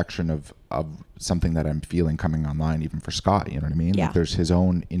toward the direction of something that I'm feeling coming online, even for Scott. You know what I mean? Yeah. Like there's his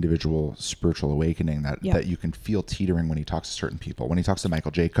own individual spiritual awakening that you can feel teetering when he talks to certain people. When he talks to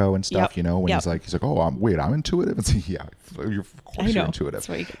Michael Jaco and stuff, you know, when he's like, oh, I'm intuitive. It's like, yeah, of course you're intuitive. That's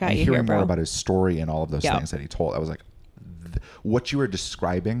what you got and you hearing here, more about his story and all of those things that he told, I was like, what you are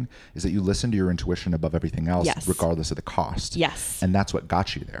describing is that you listen to your intuition above everything else, regardless of the cost. Yes. And that's what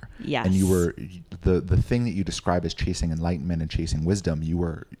got you there. Yes. And you were the thing that you describe as chasing enlightenment and chasing wisdom. You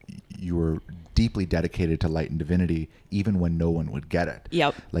were deeply dedicated to light and divinity, even when no one would get it.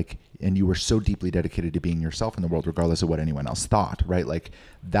 Yep. Like, and you were so deeply dedicated to being yourself in the world, regardless of what anyone else thought. Right. Like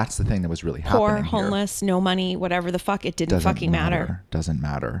that's the thing that was really happening. Poor, homeless, no money, whatever the fuck. It didn't fucking matter. Doesn't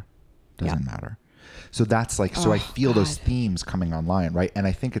matter. So that's like, so I feel those themes coming online, right? And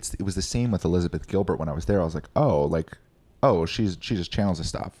I think it was the same with Elizabeth Gilbert when I was there. I was like, she just channels this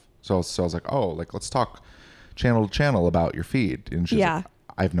stuff. So I was like, let's talk channel to channel about your feed. And she's like,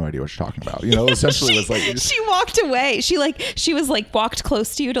 I have no idea what you're talking about. You know, essentially it was like she walked away. She was walked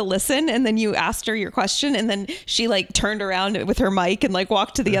close to you to listen, and then you asked her your question, and then she like turned around with her mic and like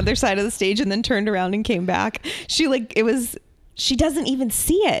walked to the other side of the stage, and then turned around and came back. She doesn't even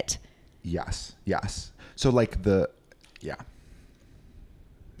see it. Yes. So like that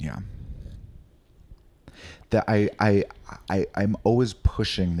I'm always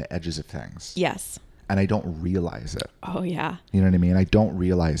pushing the edges of things. Yes. And I don't realize it. Oh yeah. You know what I mean? I don't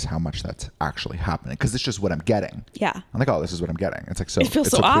realize how much that's actually happening because it's just what I'm getting. Yeah. I'm like, oh, this is what I'm getting. It's like, so it feels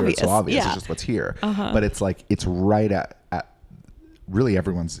it's so obvious. It's so obvious. Yeah. It's just what's here. But it's like, it's right at really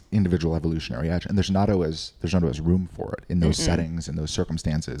everyone's individual evolutionary edge, and there's not always room for it in those settings, in those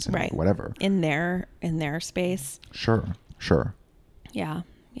circumstances, and whatever in their space. Sure. Yeah.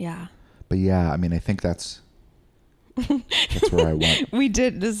 But yeah, I mean, I think that's where I went.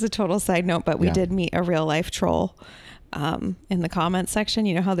 This is a total side note, but we did meet a real life troll in the comments section.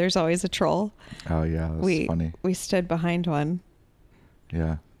 You know how there's always a troll? Oh yeah, that's funny. We stood behind one.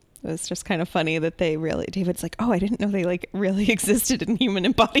 Yeah. It was just kind of funny that David's like, oh, I didn't know they like really existed in human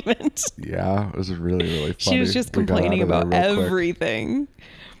embodiment. Yeah, it was really, really funny. She was just complaining about everything.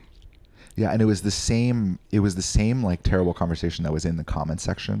 Yeah, and it was the same like terrible conversation that was in the comment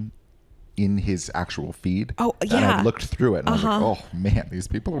section in his actual feed. Oh, yeah. And I looked through it and I was like, oh man, these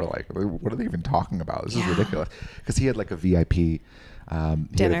people are like, what are they even talking about? This is ridiculous. Because he had like a VIP, he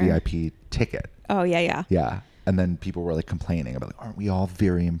had a VIP ticket. Oh, yeah. Yeah. And then people were like complaining about, like, aren't we all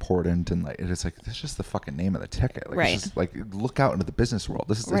very important? And like, it's like, that's just the fucking name of the ticket. Like, right. It's just like, look out into the business world.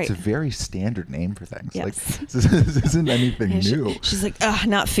 It's a very standard name for things. Yes. Like, this isn't anything new. She's like,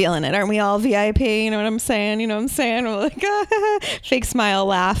 not feeling it. Aren't we all VIP? You know what I'm saying? We're like, fake smile,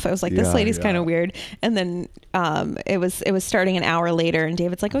 laugh. I was like, this lady's kind of weird. And then it was starting an hour later, and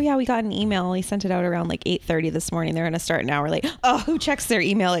David's like, oh yeah, we got an email. He sent it out around like 8:30 this morning. They're going to start an hour late. Oh, who checks their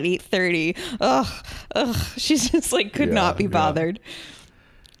email at 8:30? Ugh. She's just like could not be bothered.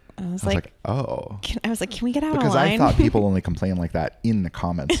 I was like, oh. Can we get out because of line? I thought people only complain like that in the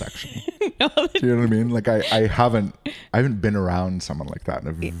comment section. No, you know what I mean? Like I haven't been around someone like that in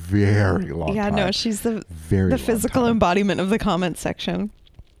a very long time. Yeah, no, she's the physical time. embodiment of the comment section.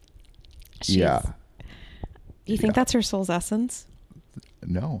 You think that's her soul's essence?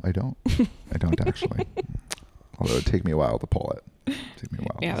 No, I don't. I don't actually. Although it'd take me a while to pull it.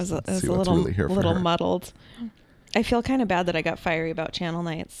 Yeah, it was a little muddled. I feel kind of bad that I got fiery about channel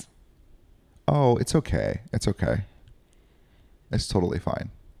nights. Oh, it's okay. It's totally fine.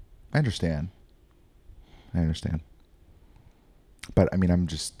 I understand. But I mean, I'm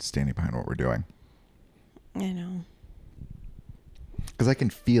just standing behind what we're doing. I know. Because I can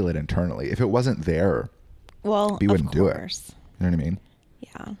feel it internally. If it wasn't there, we wouldn't do it. You know what I mean?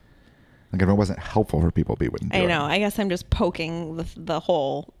 Yeah. Like if it wasn't helpful for people, we wouldn't do it. I know. I guess I'm just poking the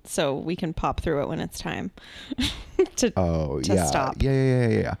hole so we can pop through it when it's time to stop.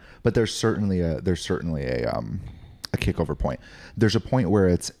 Yeah. But there's certainly a kickover point. There's a point where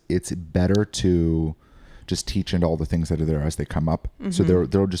it's better to just teach into all the things that are there as they come up. Mm-hmm. So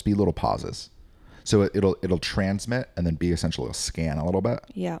there'll just be little pauses. So it'll transmit and then be essentially a scan a little bit.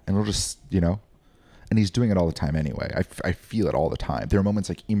 Yeah. And it'll just, and he's doing it all the time anyway. I feel it all the time. There are moments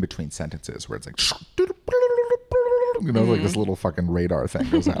like in between sentences where it's like, like this little fucking radar thing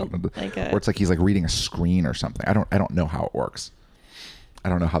goes out. Or it's like he's like reading a screen or something. I don't know how it works. I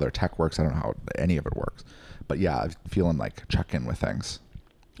don't know how their tech works. I don't know how any of it works. But yeah, I feel him like check in with things.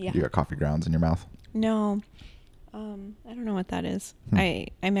 Yeah. You got coffee grounds in your mouth? No. I don't know what that is. I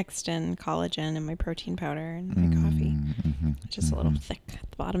mixed in collagen in my protein powder and my coffee. Just a little thick at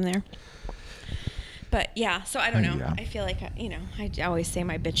the bottom there. But yeah, so I don't know. Yeah. I feel like, I always say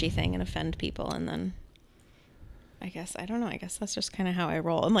my bitchy thing and offend people. And then I guess that's just kind of how I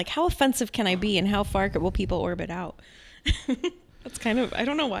roll. I'm like, how offensive can I be and how far will people orbit out? That's kind of, I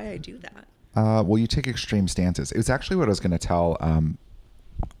don't know why I do that. Well, you take extreme stances. It was actually what I was going to tell.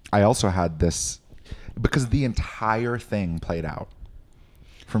 I also had this, because the entire thing played out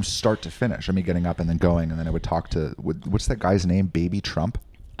from start to finish. I mean, getting up and then going, and then I would talk to, what's that guy's name? Baby Trump?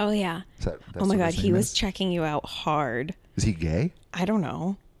 Oh, yeah. Oh, my God. He was checking you out hard. Is he gay? I don't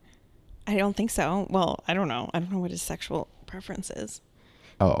know. I don't think so. Well, I don't know. I don't know what his sexual preference is.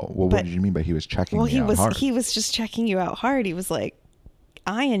 Oh, well, what did you mean by he was checking me out hard? He was just checking you out hard. He was like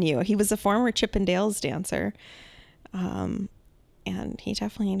eyeing you. He was a former Chippendales dancer. And he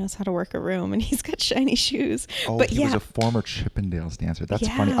definitely knows how to work a room, and he's got shiny shoes. Oh, but he was a former Chippendales dancer. That's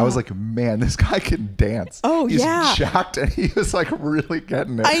funny. I was like, man, this guy can dance. Oh, he's yeah. jacked, and he was like really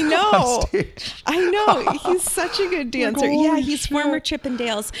getting it. I know. On stage. I know. He's such a good dancer. Like, yeah, he's former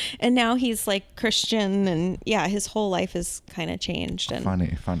Chippendales, and now he's like Christian, and yeah, his whole life is kind of changed. And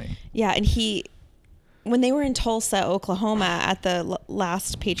funny. Yeah, and when they were in Tulsa, Oklahoma, at the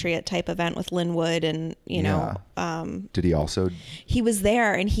last Patriot type event with Linwood and, did he also? He was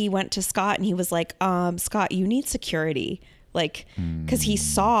there, and he went to Scott and he was like, Scott, you need security. Like, cause he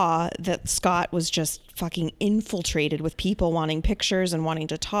saw that Scott was just fucking infiltrated with people wanting pictures and wanting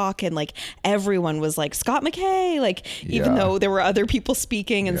to talk. And like, everyone was like, Scott McKay, like, even though there were other people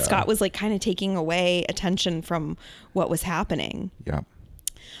speaking, and Scott was like kind of taking away attention from what was happening. Yeah.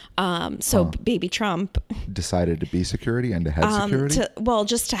 Baby Trump decided to be security and to head security.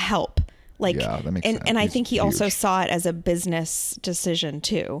 Just to help. Like, that makes sense. And I think he also saw it as a business decision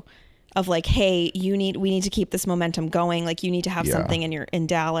too, of like, hey, we need to keep this momentum going. Like, you need to have something in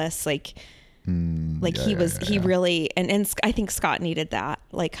Dallas. Like, he really, and I think Scott needed that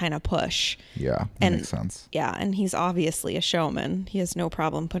like kind of push. Yeah. That makes sense. Yeah. And he's obviously a showman. He has no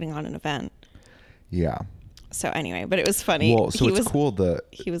problem putting on an event. Yeah. So anyway, but it was funny. Well, so it's cool.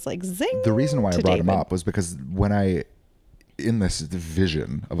 He was like, zing. The reason why I brought him up was because in this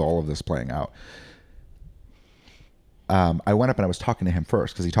vision of all of this playing out, I went up and I was talking to him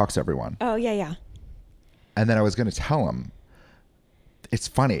first because he talks to everyone. Oh, yeah. And then I was going to tell him, it's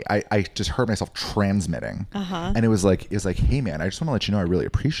funny. I just heard myself transmitting, and it was like, hey man, I just want to let you know I really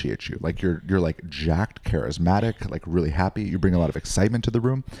appreciate you. Like you're like jacked, charismatic, like really happy. You bring a lot of excitement to the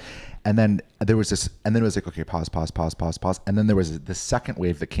room. And then there was this, and then it was like, okay, pause. And then there was the second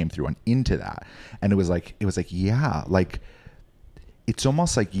wave that came through and into that, and it was like, yeah, like it's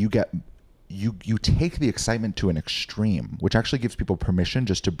almost like you take the excitement to an extreme, which actually gives people permission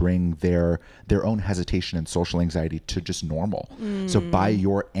just to bring their own hesitation and social anxiety to just normal. So by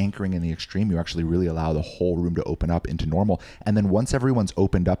your anchoring in the extreme, you actually really allow the whole room to open up into normal. And then once everyone's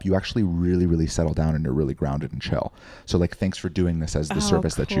opened up, you actually really, really settle down and you're really grounded and chill. So like, thanks for doing this as the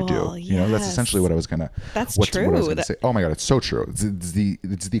service that you do. Yes. You know, that's essentially what I was going to, that's true. What I was going to say. Oh my God, it's so true. It's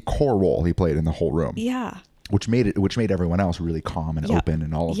the core role he played in the whole room. Yeah. Which made everyone else really calm and open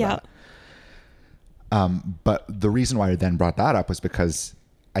and all of that. But the reason why I then brought that up was because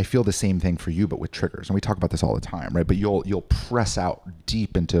I feel the same thing for you, but with triggers. And we talk about this all the time, right? But you'll press out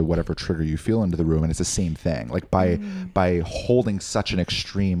deep into whatever trigger you feel into the room. And it's the same thing. Like by holding such an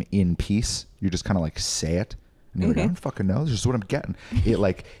extreme in peace, you just kind of like say it. And you're like, I don't fucking know. This is what I'm getting. It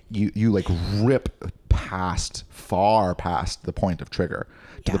like, you like rip far past the point of trigger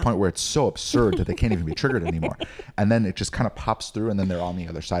to the point where it's so absurd that they can't even be triggered anymore. And then it just kind of pops through, and then they're on the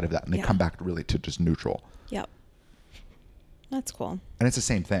other side of that, and they come back really to just neutral. Yep. That's cool. And it's the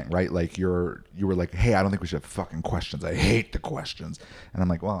same thing, right? Like you were like, hey, I don't think we should have fucking questions. I hate the questions. And I'm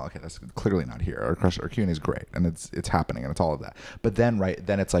like, well, okay, that's clearly not here. Our Q&A is great, and it's happening, and it's all of that. But then, right,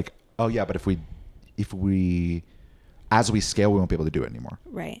 then it's like, oh yeah, but if we as we scale, we won't be able to do it anymore.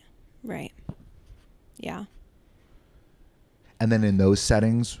 Right. Yeah. And then in those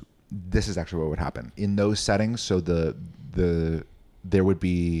settings, this is actually what would happen. In those settings, so there would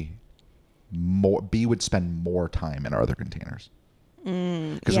be more, B would spend more time in our other containers.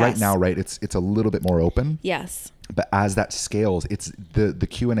 Because right now, right, it's a little bit more open. Yes. But as that scales, it's the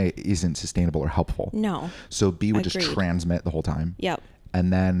Q&A isn't sustainable or helpful. No. So B would Agreed. just transmit the whole time. Yep.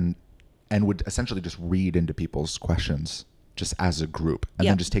 And would essentially just read into people's questions just as a group, and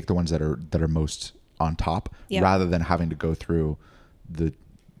then just take the ones that are most on top, rather than having to go through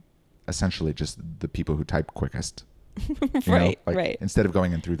essentially just the people who type quickest. Right. Instead of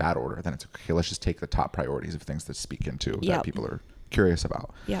going in through that order, then it's okay, let's just take the top priorities of things to speak into that people are curious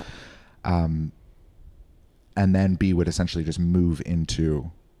about. Yeah. And then B would essentially just move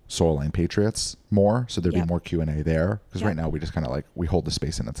into Soul Line Patriots more, so there'd be more Q&A there, because right now we just kind of like we hold the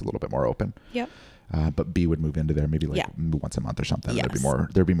space and it's a little bit more open. Yep. But B would move into there maybe once a month or something. Yes.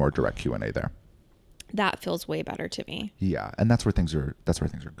 There'd be more direct Q&A there. That feels way better to me. Yeah, and that's where things are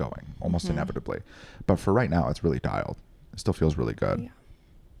going almost inevitably. But for right now, it's really dialed. It still feels really good. Yeah.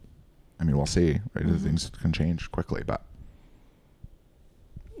 I mean, we'll see. Right? Things can change quickly, but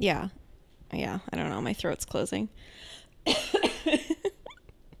yeah. I don't know. My throat's closing.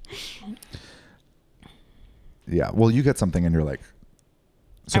 Yeah. Well, you get something and you're like,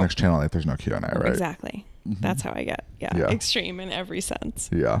 so next channel, like, there's no Q&A, right? Exactly. That's how I get. Yeah. Extreme in every sense.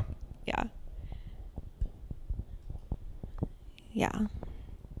 Yeah. Yeah. Yeah.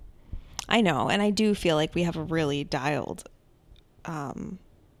 I know. And I do feel like we have a really dialed, channel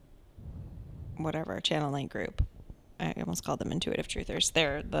 9 group. I almost called them intuitive truthers.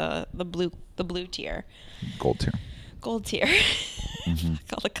 They're the blue tier. Gold tier. All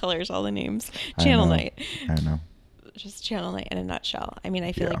the colors, all the names. Channel Night. I know. Just Channel Night in a nutshell. I mean,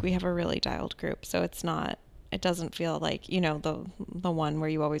 I feel like we have a really dialed group, so it doesn't feel like, the one where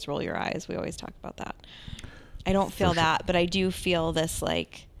you always roll your eyes. We always talk about that. I don't feel that, but I do feel this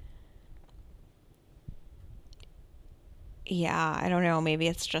like, I don't know. Maybe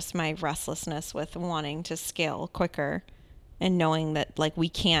it's just my restlessness with wanting to scale quicker and knowing that like we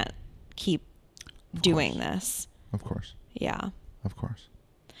can't keep doing this. Of course. Yeah. Of course.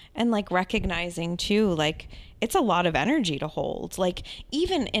 And like recognizing too, like it's a lot of energy to hold. Like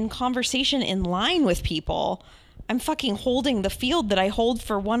even in conversation in line with people, I'm fucking holding the field that I hold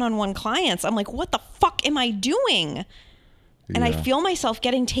for one-on-one clients. I'm like, what the fuck am I doing? And I feel myself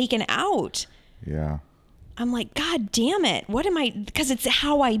getting taken out. Yeah. I'm like, God damn it. What am I? Because it's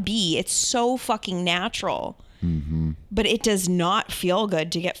how I be. It's so fucking natural. Mm-hmm. But it does not feel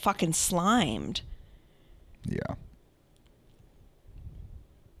good to get fucking slimed. Yeah.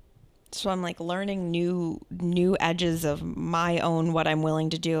 So I'm like learning new edges of my own, what I'm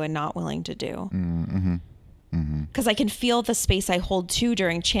willing to do and not willing to do. Mm-hmm. Because I can feel the space I hold too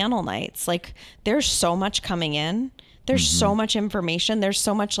during channel nights. Like there's so much coming in. There's so much information. There's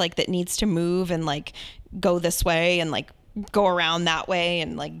so much like that needs to move and like go this way and like go around that way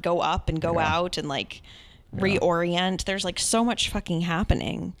and like go up and go out and like reorient. There's like so much fucking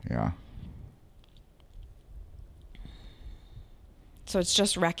happening. Yeah. So it's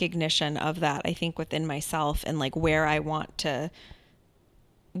just recognition of that, I think, within myself and like where I want to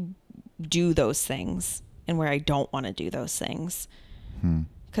do those things and where I don't want to do those things.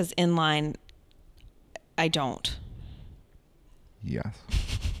 Because in line, I don't. Yes.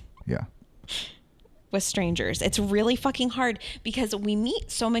 Yeah. With strangers. It's really fucking hard because we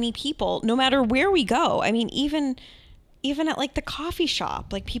meet so many people no matter where we go. I mean, even at like the coffee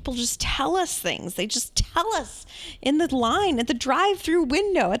shop, like people just tell us things. They just tell us in the line at the drive-through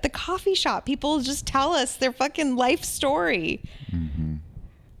window at the coffee shop. People just tell us their fucking life story. Mm-hmm.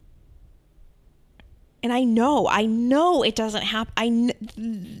 And I know it doesn't happen.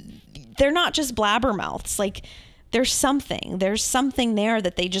 They're not just blabbermouths. Like there's something there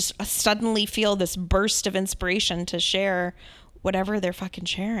that they just suddenly feel this burst of inspiration to share whatever they're fucking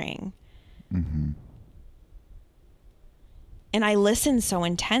sharing. Mm-hmm. And I listen so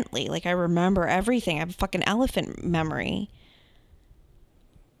intently. Like I remember everything. I have a fucking elephant memory.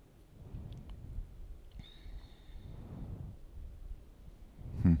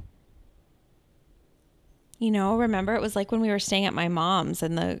 Remember it was like when we were staying at my mom's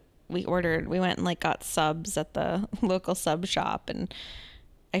and we went and like got subs at the local sub shop and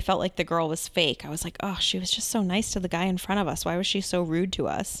I felt like the girl was fake. I was like, oh, she was just so nice to the guy in front of us. Why was she so rude to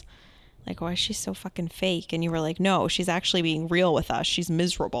us? Like, why is she so fucking fake? And you were like, no, she's actually being real with us. She's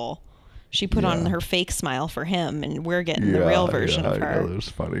miserable. She put on her fake smile for him, and we're getting the real version of her. I know, that was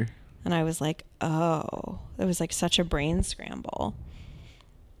funny. And I was like, oh, it was like such a brain scramble.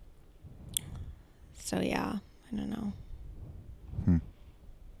 So yeah, I don't know.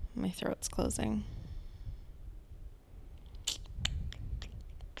 My throat's closing.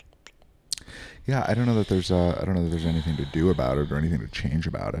 Yeah, I don't know that there's anything to do about it or anything to change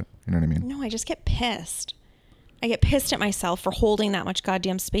about it. You know what I mean? No, I just get pissed. I get pissed at myself for holding that much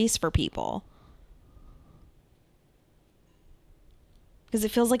goddamn space for people. Because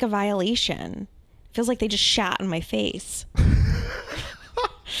it feels like a violation. It feels like they just shat in my face.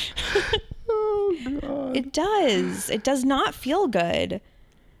 Oh, God. It does. It does not feel good.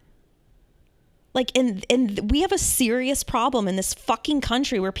 Like, and we have a serious problem in this fucking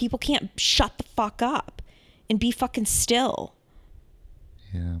country where people can't shut the fuck up and be fucking still.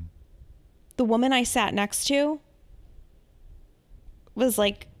 Yeah. The woman I sat next to was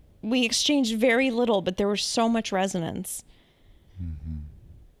like, we exchanged very little, but there was so much resonance. Mm-hmm.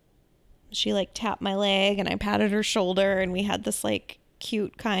 She like tapped my leg and I patted her shoulder and we had this like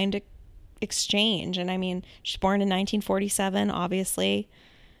cute kind of exchange. And I mean, she's born in 1947, obviously.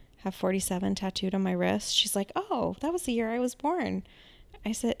 Have 47 tattooed on my wrist. She's like, oh, that was the year I was born.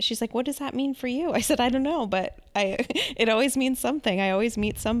 I said, she's like, what does that mean for you? I said, I don't know, but it always means something. I always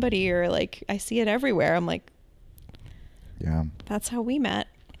meet somebody, or like I see it everywhere. I'm like, yeah, that's how we met.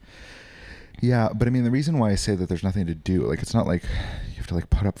 Yeah, but I mean, the reason why I say that there's nothing to do, like, it's not like you have to like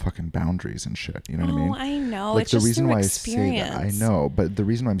put up fucking boundaries and shit. You know what I mean? Oh, I know. Like, it's the just reason through why experience. I say that, I know, but the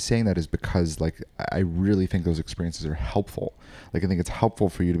reason why I'm saying that is because like I really think those experiences are helpful. Like, I think it's helpful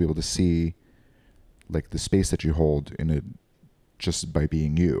for you to be able to see like the space that you hold in it just by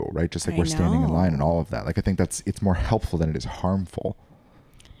being you, right? Just like we're standing in line and all of that. Like, I think it's more helpful than it is harmful.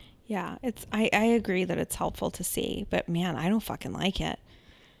 Yeah, I agree that it's helpful to see, but man, I don't fucking like it.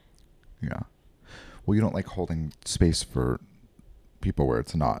 Yeah. Well, you don't like holding space for people where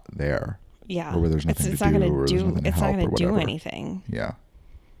it's not there. Yeah. Or where there's nothing it's to not do, gonna or there's nothing to it's help, not going or to do whatever. anything. Yeah.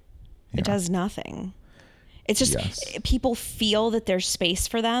 It does nothing. It's just people feel that there's space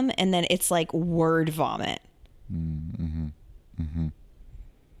for them, and then it's like word vomit. Mm-hmm. Mm-hmm.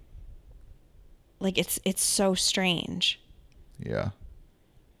 Like it's so strange. Yeah.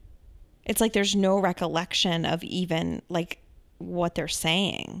 It's like there's no recollection of even like what they're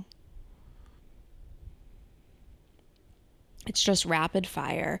saying. It's just rapid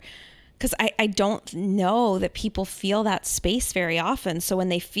fire. Because I don't know that people feel that space very often. So when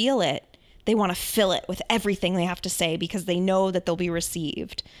they feel it, they want to fill it with everything they have to say because they know that they'll be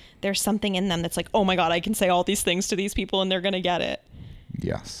received. There's something in them that's like, oh my God, I can say all these things to these people and they're going to get it.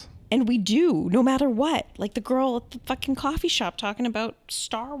 Yes. And we do, no matter what. Like the girl at the fucking coffee shop talking about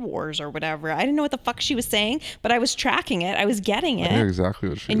Star Wars or whatever. I didn't know what the fuck she was saying, but I was tracking it. I was getting it. I knew exactly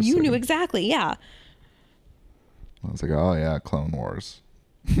what she was saying. And you knew exactly, yeah. I was like, oh yeah, Clone Wars.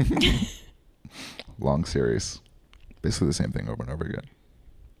 Long series. Basically the same thing over and over again.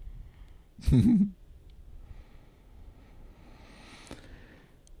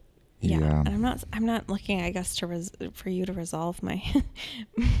 Yeah. And I'm not looking, I guess, for you to resolve my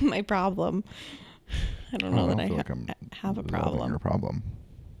my problem. I don't know that I have a problem. Your problem.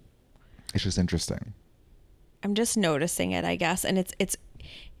 It's just interesting. I'm just noticing it, I guess, and it's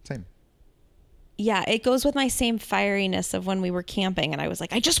same. Yeah, it goes with my same fieriness of when we were camping and I was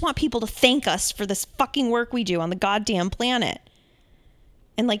like, I just want people to thank us for this fucking work we do on the goddamn planet.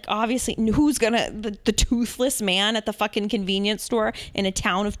 And like, obviously, who's gonna, the toothless man at the fucking convenience store in a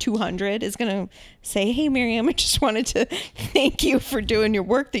town of 200 is gonna say, hey, Miriam, I just wanted to thank you for doing your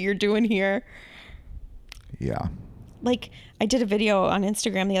work that you're doing here. Yeah. Like, I did a video on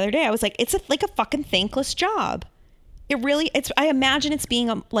Instagram the other day. I was like, it's like a fucking thankless job. It really, I imagine it's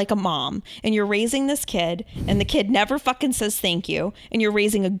being like a mom and you're raising this kid and the kid never fucking says thank you and you're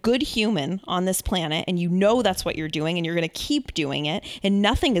raising a good human on this planet and you know that's what you're doing and you're going to keep doing it and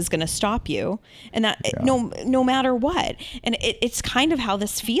nothing is going to stop you. And that no matter what. And it's kind of how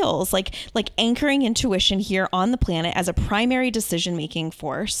this feels like anchoring intuition here on the planet as a primary decision-making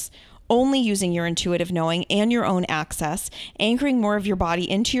force, only using your intuitive knowing and your own access, anchoring more of your body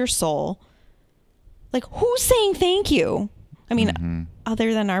into your soul. Like, who's saying thank you? I mean,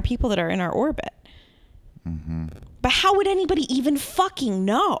 other than our people that are in our orbit. Mm-hmm. But how would anybody even fucking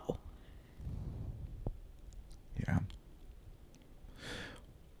know? Yeah.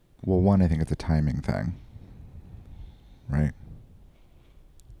 Well, one, I think it's a timing thing. Right?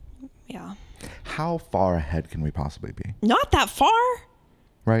 Yeah. How far ahead can we possibly be? Not that far.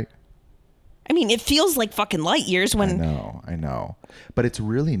 Right? I mean, it feels like fucking light years when... I know. But it's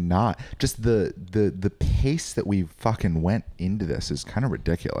really not. Just the pace that we fucking went into this is kind of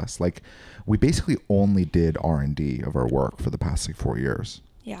ridiculous. Like, we basically only did R&D of our work for the past, like, 4 years.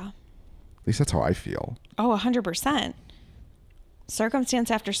 Yeah. At least that's how I feel. Oh, 100%. Circumstance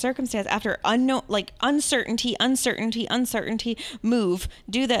after circumstance after unknown, like, uncertainty, move,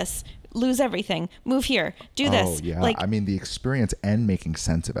 do this, lose everything, move here, do this. Oh, yeah. Like, I mean, the experience and making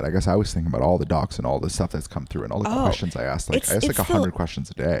sense of it. I guess I was thinking about all the docs and all the stuff that's come through and all the questions I asked. Like, I asked like 100 questions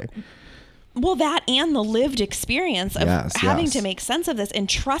a day. Well, that and the lived experience of having to make sense of this and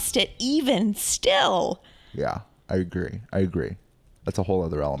trust it even still. Yeah, I agree. That's a whole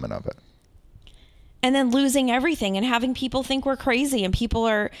other element of it. And then losing everything and having people think we're crazy, and people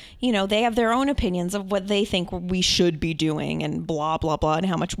are, you know, they have their own opinions of what they think we should be doing and blah, blah, blah, and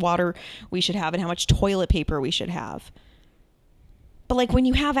how much water we should have and how much toilet paper we should have. But like, when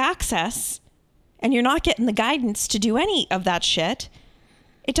you have access and you're not getting the guidance to do any of that shit,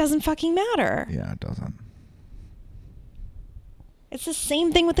 it doesn't fucking matter. Yeah, it doesn't. It's the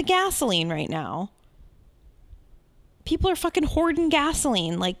same thing with the gasoline right now. People are fucking hoarding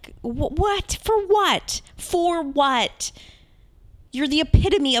gasoline. Like, what? For what? For what? You're the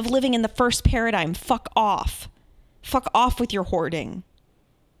epitome of living in the first paradigm. Fuck off. Fuck off with your hoarding.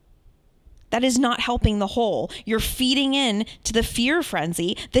 That is not helping the whole. You're feeding in to the fear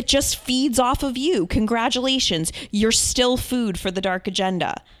frenzy that just feeds off of you. Congratulations. You're still food for the dark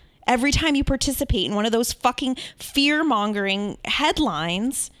agenda. Every time you participate in one of those fucking fear-mongering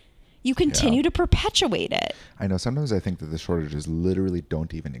headlines, you continue to perpetuate it. I know. Sometimes I think that the shortages literally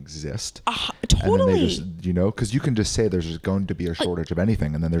don't even exist. Totally. And then they just, you know, because you can just say there's just going to be a shortage of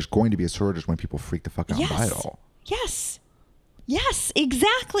anything, and then there's going to be a shortage when people freak the fuck out and buy it all. Yes,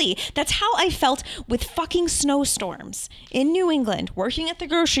 exactly. That's how I felt with fucking snowstorms in New England, working at the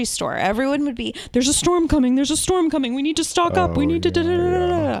grocery store. Everyone would be, there's a storm coming. We need to stock up. We need to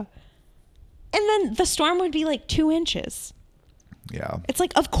And then the storm would be like 2 inches. Yeah. It's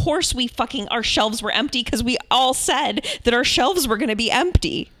like, of course our shelves were empty because we all said that our shelves were going to be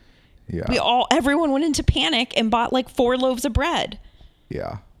empty. Yeah. Everyone went into panic and bought like 4 loaves of bread.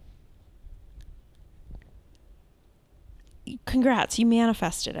 Yeah. Congrats, you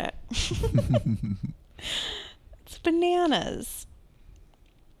manifested it. It's bananas.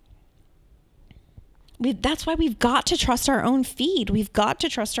 That's why we've got to trust our own feed. We've got to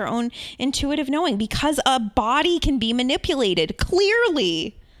trust our own intuitive knowing, because a body can be manipulated.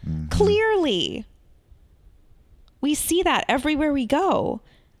 Clearly. We see that everywhere we go,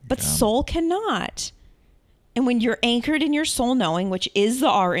 but soul cannot. And when you're anchored in your soul knowing, which is the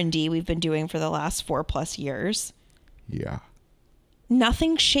R&D we've been doing for the last 4+ years. Yeah.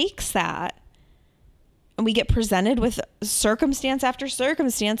 Nothing shakes that. And we get presented with circumstance after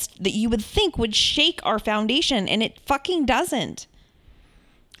circumstance that you would think would shake our foundation, and it fucking doesn't.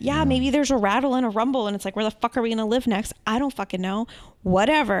 Yeah, maybe there's a rattle and a rumble, and it's like, where the fuck are we going to live next? I don't fucking know.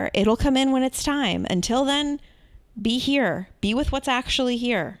 Whatever. It'll come in when it's time. Until then, be here. Be with what's actually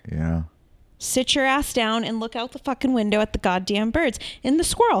here. Yeah. Sit your ass down and look out the fucking window at the goddamn birds. And the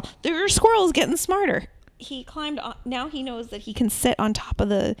squirrel. Your squirrel is getting smarter. He climbed on, now he knows that he can sit on top of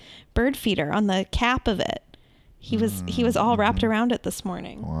the bird feeder, on the cap of it. He was all wrapped around it this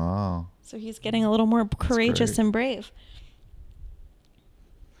morning. Wow. So he's getting a little more courageous and brave.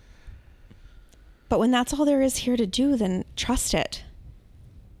 But when that's all there is here to do, then trust it.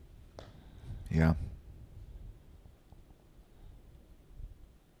 Yeah.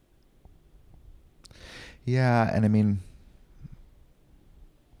 Yeah, and I mean,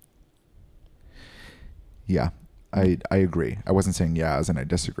 yeah, I agree. I wasn't saying yeah as in I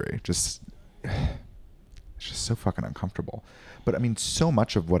disagree. Just, it's just so fucking uncomfortable. But I mean, so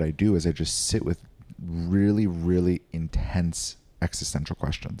much of what I do is I just sit with really, really intense existential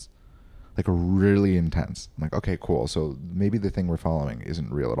questions. Like really intense. I'm like, okay, cool. So maybe the thing we're following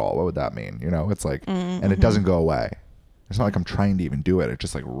isn't real at all. What would that mean? You know, it's like, and it doesn't go away. It's not like I'm trying to even do it. It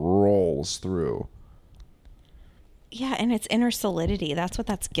just like rolls through. Yeah, and it's inner solidity. That's what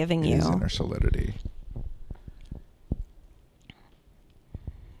that's giving you. It is inner solidity.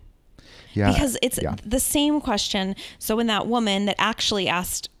 Yeah. Because it's the same question. So when that woman that actually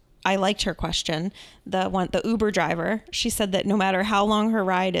asked, I liked her question, the Uber driver, she said that no matter how long her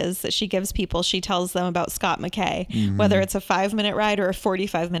ride is that she gives people, she tells them about Scott McKay, whether it's a 5-minute ride or a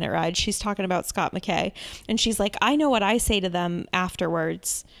 45-minute ride. She's talking about Scott McKay. And she's like, I know what I say to them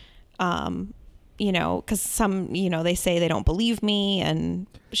afterwards. You know, because some, you know, they say they don't believe me. And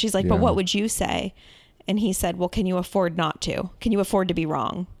she's like, but what would you say? And he said, well, can you afford not to? Can you afford to be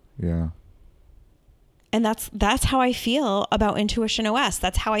wrong? Yeah. And that's how I feel about Intuition OS.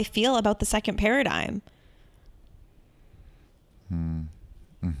 That's how I feel about the second paradigm.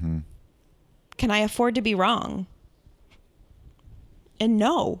 Mm-hmm. Can I afford to be wrong? And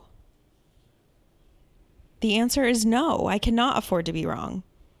no. The answer is no. I cannot afford to be wrong.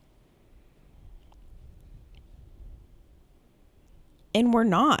 And we're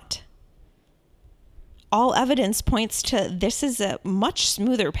not. All evidence points to this is a much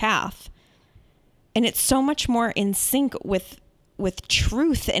smoother path. And it's so much more in sync with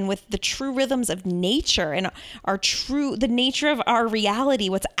truth and with the true rhythms of nature and the nature of our reality,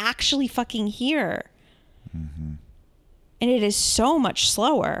 what's actually fucking here. Mm-hmm. And it is so much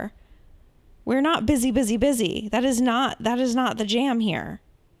slower. We're not busy. That is not the jam here.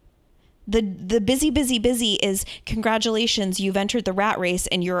 The busy is congratulations, you've entered the rat race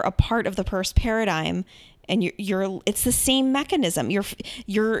and you're a part of the first paradigm, and you're it's the same mechanism.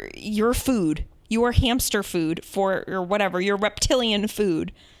 Your food, your hamster food or whatever, your reptilian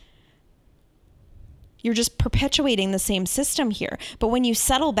food. You're just perpetuating the same system here. But when you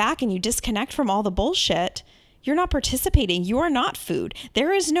settle back and you disconnect from all the bullshit, you're not participating. You are not food.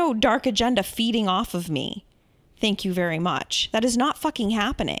 There is no dark agenda feeding off of me. Thank you very much. That is not fucking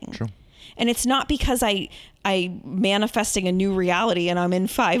happening. True. And it's not because I manifesting a new reality and I'm in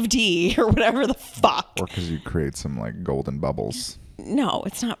 5D or whatever the fuck. Or because you create some like golden bubbles. No,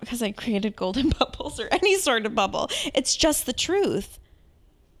 it's not because I created golden bubbles or any sort of bubble. It's just the truth.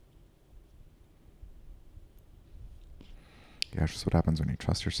 Yeah, it's just what happens when you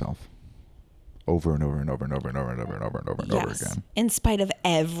trust yourself. Over and over and over and over and over and over and over and over and over again. In spite of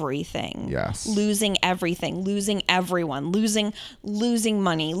everything. Yes. Losing everything, losing everyone, losing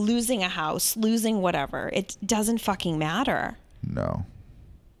money, losing a house, losing whatever. It doesn't fucking matter. No.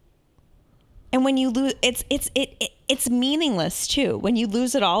 And when you lose, it's meaningless too. When you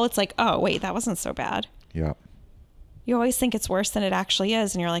lose it all, it's like, oh wait, that wasn't so bad. Yep. You always think it's worse than it actually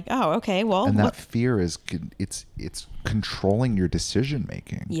is, and you're like, oh, okay, well. And that fear is it's controlling your decision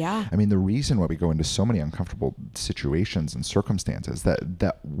making. Yeah. I mean, the reason why we go into so many uncomfortable situations and circumstances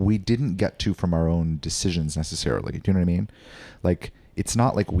that we didn't get to from our own decisions necessarily. Do you know what I mean? Like, it's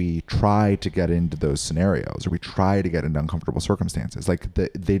not like we try to get into those scenarios or we try to get into uncomfortable circumstances. Like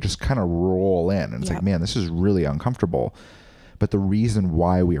they just kind of roll in, and it's like, man, this is really uncomfortable. But the reason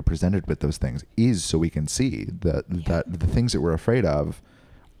why we are presented with those things is so we can see that the things that we're afraid of,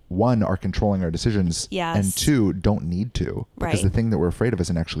 one, are controlling our decisions, and two, don't need to. Because the thing that we're afraid of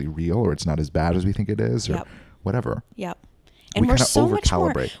isn't actually real, or it's not as bad as we think it is, or whatever. Yep. And we're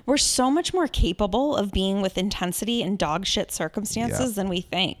so much more capable of being with intensity in dog shit circumstances than we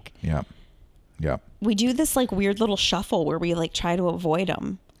think. Yeah. Yeah. We do this like weird little shuffle where we like try to avoid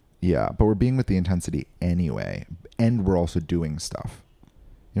them. Yeah, but we're being with the intensity anyway, and we're also doing stuff.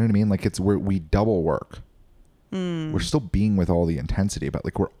 You know what I mean? Like we double work. We're still being with all the intensity, but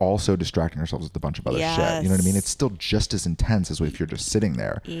like we're also distracting ourselves with a bunch of other shit. You know what I mean? It's still just as intense as if you're just sitting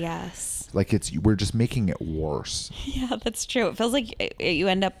there. Yes. Like we're just making it worse. Yeah, that's true. It feels like you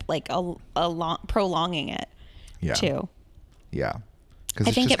end up like prolonging it. Yeah. Too. Yeah. Because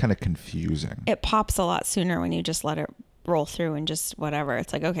it's just kind of confusing. It pops a lot sooner when you just let it roll through and just whatever.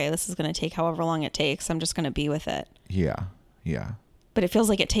 It's like, okay, this is going to take however long it takes. I'm just going to be with it. Yeah. Yeah. But it feels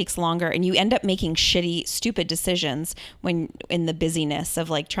like it takes longer, and you end up making shitty, stupid decisions when in the busyness of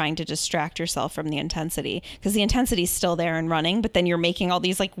like trying to distract yourself from the intensity, because the intensity is still there and running, but then you're making all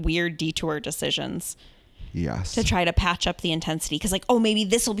these like weird detour decisions. Yes. To try to patch up the intensity, because like, oh, maybe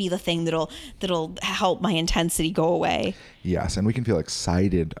this will be the thing that'll help my intensity go away. Yes, and we can feel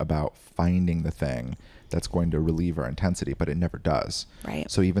excited about finding the thing that's going to relieve our intensity, but it never does.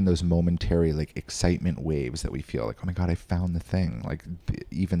 Right. So even those momentary like excitement waves that we feel like, oh my God, I found the thing. Like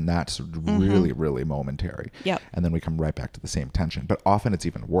even that's really, really momentary. Yep. And then we come right back to the same tension. But often it's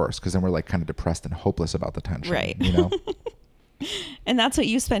even worse, because then we're like kind of depressed and hopeless about the tension. Right. You know? And that's what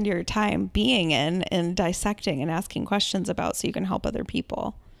you spend your time being in and dissecting and asking questions about, so you can help other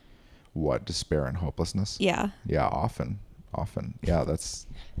people. What, despair and hopelessness? Yeah. Yeah, often. Yeah, that's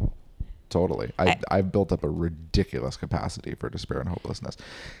totally. I've built up a ridiculous capacity for despair and hopelessness,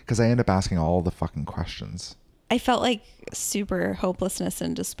 because I end up asking all the fucking questions. I felt like super hopelessness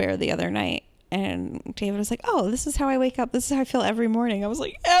and despair the other night. And David was like, oh, this is how I wake up. This is how I feel every morning. I was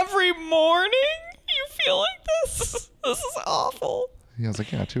like, every morning? You feel like this? This is awful. Yeah, I was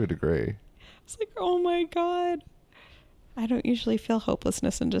like, yeah, to a degree. I was like, oh my God. I don't usually feel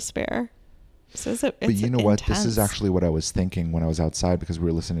hopelessness and despair. So but you know intense. what? This is actually what I was thinking when I was outside, because we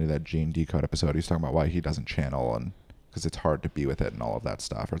were listening to that Gene Decode episode. He was talking about why he doesn't channel, and because it's hard to be with it and all of that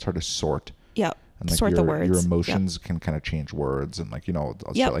stuff, or it's hard to sort. Yep. And like sort the words. Your emotions can kind of change words, and like, you know,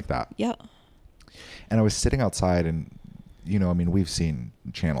 shit like that. Yep. And I was sitting outside and, you know, I mean, we've seen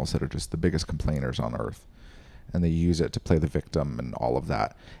channels that are just the biggest complainers on earth, and they use it to play the victim and all of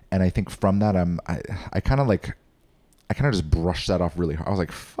that. And I think from that, I kind of just brushed that off really hard. I was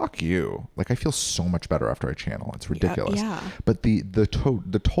like, fuck you. Like, I feel so much better after I channel. It's ridiculous. Yeah. But the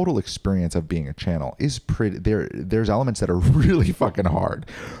total experience of being a channel is pretty, there's elements that are really fucking hard.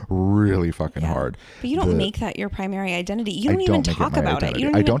 Really fucking hard. But you don't make that your primary identity. You don't even talk about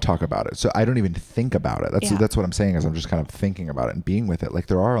it. I don't talk about it. So I don't even think about it. That's what I'm saying is I'm just kind of thinking about it and being with it. Like,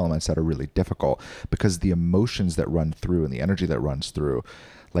 there are elements that are really difficult because the emotions that run through and the energy that runs through,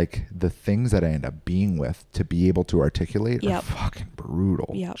 like the things that I end up being with to be able to articulate are fucking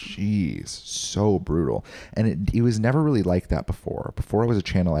brutal. Jeez, so brutal. And it was never really like that before. Before I was a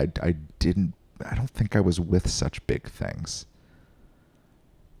channel, I don't think I was with such big things.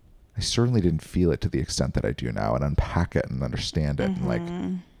 I certainly didn't feel it to the extent that I do now and unpack it and understand it. And like,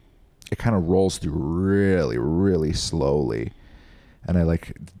 it kind of rolls through really, really slowly. And I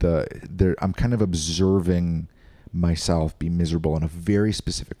like I'm kind of observing myself be miserable in a very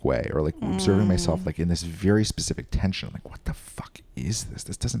specific way, or like observing myself like in this very specific tension. I'm like, what the fuck is this?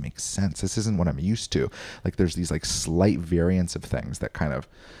 This doesn't make sense. This isn't what I'm used to. Like, there's these like slight variants of things that kind of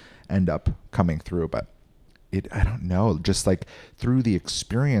end up coming through, but I don't know, just like through the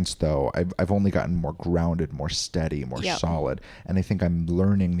experience though, I've only gotten more grounded, more steady, more solid. And I think I'm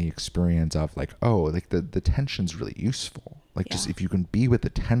learning the experience of like, oh, like the tension's really useful. Like, just if you can be with the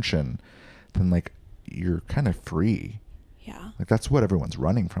tension, then like you're kind of free. Yeah. Like, that's what everyone's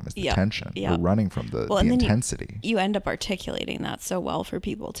running from, is the tension. We're running from the intensity. You end up articulating that so well for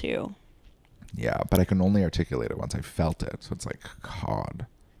people too. Yeah, but I can only articulate it once I felt it. So it's like, God.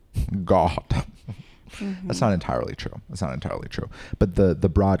 That's not entirely true. But the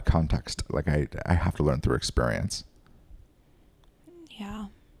broad context, like I have to learn through experience. Yeah.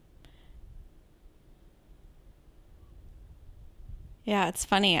 Yeah, it's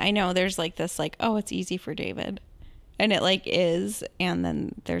funny. I know there's like this, like, oh, it's easy for David. And it like is. And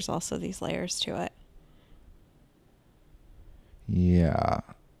then there's also these layers to it. Yeah.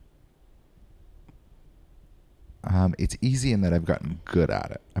 It's easy in that I've gotten good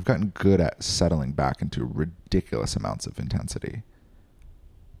at it. I've gotten good at settling back into ridiculous amounts of intensity.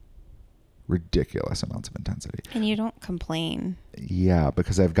 And you don't complain. Yeah,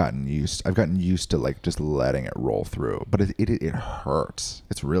 because I've gotten used to like just letting it roll through. But it hurts.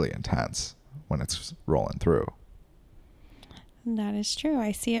 It's really intense when it's rolling through. That is true.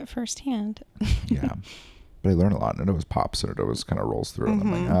 I see it firsthand. Yeah. But I learn a lot, and it always pops, and it always kind of rolls through, and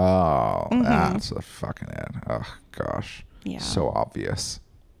I'm like, oh, that's a fucking it. Oh, gosh. Yeah. So obvious.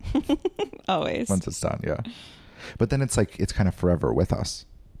 Always. Once it's done, yeah. But then it's like, it's kind of forever with us.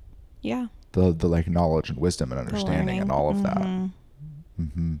 Yeah. The like knowledge and wisdom and understanding and all of that.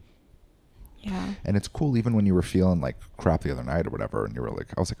 Yeah. And it's cool even when you were feeling like crap the other night or whatever, and you were like,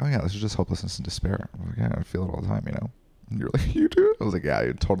 I was like, oh yeah, this is just hopelessness and despair. I was like, yeah, I feel it all the time, you know? And you're like, you do? I was like, yeah,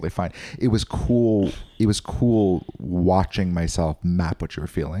 you're totally fine. It was cool watching myself map what you were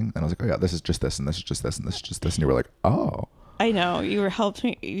feeling. And I was like, oh yeah, this is just this, and this is just this, and this is just this. And you were like, oh. I know. You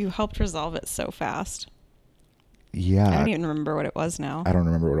helped resolve it so fast. Yeah. I don't even remember what it was now. I don't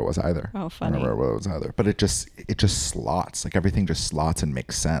remember what it was either. Oh, funny. I don't remember what it was either. But it just slots. Like, everything just slots and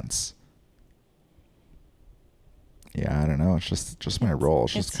makes sense. Yeah, I don't know. It's just my role.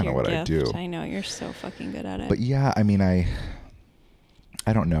 It's just kind of what gift. I do. I know, you're so fucking good at it. But yeah, I mean, I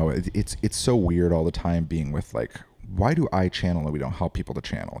don't know. It's so weird all the time being with like, why do I channel and we don't help people to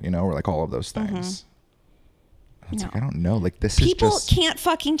channel? You know, or like all of those things. It's like, I don't know. Like, this people is just... can't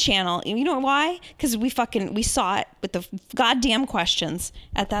fucking channel. You know why? Because we saw it with the goddamn questions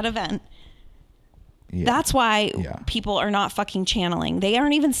at that event. Yeah. That's why people are not fucking channeling. They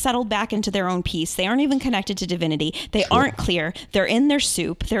aren't even settled back into their own peace. They aren't even connected to divinity. They aren't clear. They're in their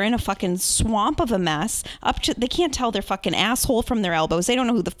soup. They're in a fucking swamp of a mess. They can't tell their fucking asshole from their elbows. They don't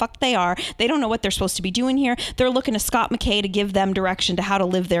know who the fuck they are. They don't know what they're supposed to be doing here. They're looking to Scott McKay to give them direction to how to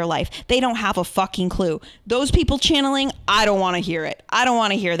live their life. They don't have a fucking clue. Those people channeling, I don't want to hear it. I don't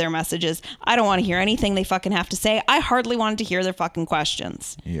want to hear their messages. I don't want to hear anything they fucking have to say. I hardly wanted to hear their fucking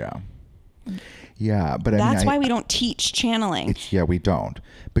questions. Yeah. Yeah, but that's why we don't teach channeling. We don't,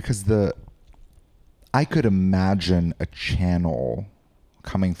 because I could imagine a channel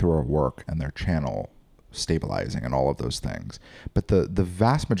coming through our work and their channel stabilizing and all of those things. But the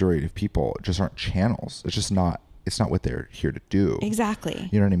vast majority of people just aren't channels. It's just not. It's not what they're here to do. Exactly.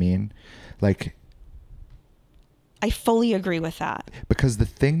 You know what I mean? Like, I fully agree with that. Because the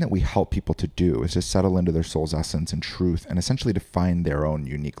thing that we help people to do is to settle into their soul's essence and truth, and essentially to find their own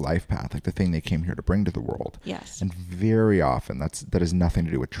unique life path, like the thing they came here to bring to the world. Yes. And very often that has nothing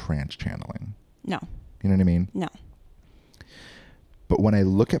to do with trance channeling. No. You know what I mean? No. But when I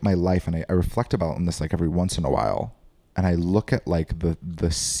look at my life and I reflect about this like every once in a while, and I look at like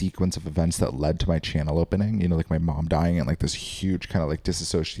the sequence of events that led to my channel opening, you know, like my mom dying and like this huge kind of like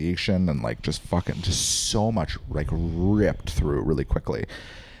disassociation and like just so much like ripped through really quickly.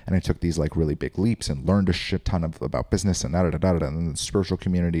 And I took these like really big leaps and learned a shit ton about business and and then the spiritual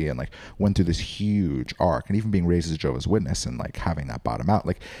community, and like went through this huge arc, and even being raised as a Jehovah's Witness and like having that bottom out.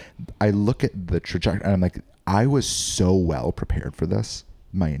 Like I look at the trajectory and I'm like, I was so well prepared for this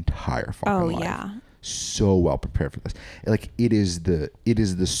my entire fucking life. Yeah. So well prepared for this. Like it is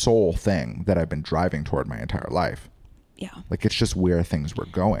the sole thing that I've been driving toward my entire life. Yeah. Like it's just where things were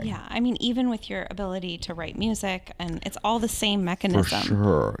going. Yeah. I mean, even with your ability to write music, and it's all the same mechanism. For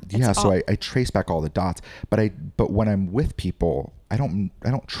sure. Yeah. So I trace back all the dots, but when I'm with people, I don't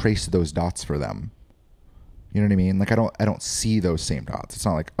trace those dots for them. You know what I mean? Like I don't see those same dots. It's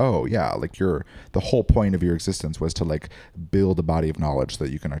not like, oh yeah, like the whole point of your existence was to like build a body of knowledge so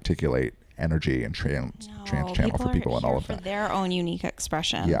that you can articulate energy and trans channel for people and all of that. For their own unique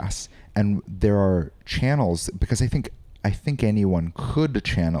expression. Yes. And there are channels, because I think anyone could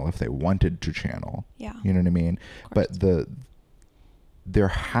channel if they wanted to channel. Yeah. You know what I mean? But there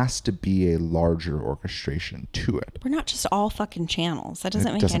has to be a larger orchestration to it. We're not just all fucking channels. That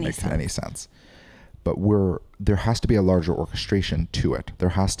doesn't make any sense. But there has to be a larger orchestration to it. There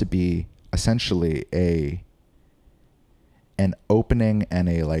has to be essentially an opening and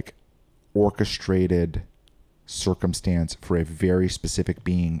a like orchestrated circumstance for a very specific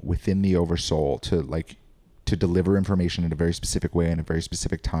being within the oversoul to deliver information in a very specific way in a very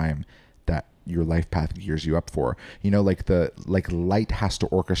specific time that your life path gears you up for. You know, like light has to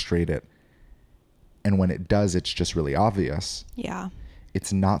orchestrate it. And when it does, it's just really obvious. Yeah.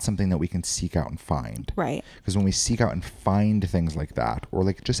 It's not something that we can seek out and find. Right. Because when we seek out and find things like that, or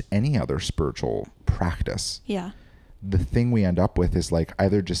like just any other spiritual practice, yeah, the thing we end up with is like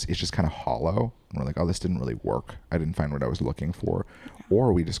it's just kind of hollow. And we're like, oh, this didn't really work. I didn't find what I was looking for. Yeah.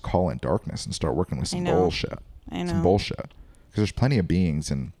 Or we just call in darkness and start working with some bullshit. I know. Some bullshit. Because there's plenty of beings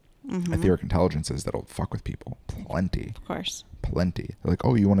and etheric intelligences that'll fuck with people. Plenty. Of course. Plenty. They're like,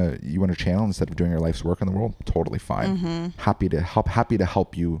 oh, you want to channel instead of doing your life's work in the world? Totally fine. Happy to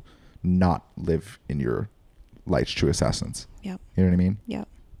help you not live in your light's truest essence. Yep. You know what I mean? Yep.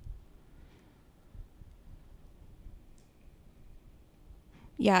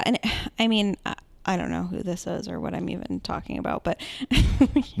 Yeah, and I mean, I don't know who this is or what I'm even talking about, but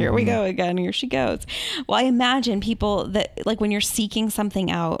here we go again. Here she goes. Well, I imagine people that, like, when you're seeking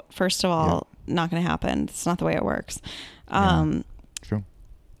something out, first of all, not going to happen. It's not the way it works. True.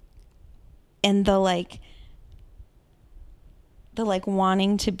 And the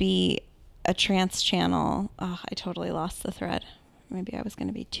wanting to be a trance channel. Oh, I totally lost the thread. Maybe I was going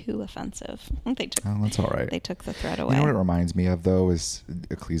to be too offensive. That's all right. They took the thread away. You know what it reminds me of, though, is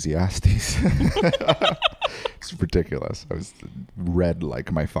Ecclesiastes. It's ridiculous. I was read like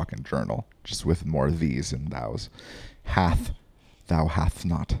my fucking journal, just with more these and thous. Thou hath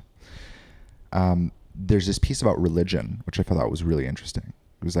not. There's this piece about religion, which I thought was really interesting.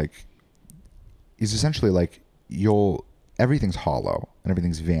 It was like, it's essentially like everything's hollow and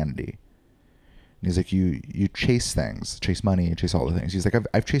everything's vanity. And he's like, you chase things, chase money, chase all the things. He's like,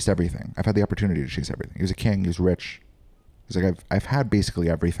 I've chased everything. I've had the opportunity to chase everything. He was a king. He was rich. He's like, I've had basically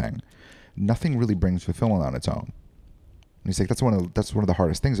everything. Nothing really brings fulfillment on its own. And he's like, that's one of the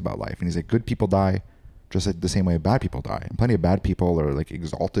hardest things about life. And he's like, good people die just like the same way bad people die. And plenty of bad people are like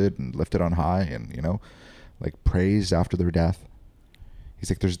exalted and lifted on high and, you know, like praised after their death. He's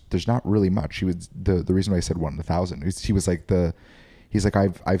like, there's not really much. He was the reason why I said 1 in 1,000. He was like he's like,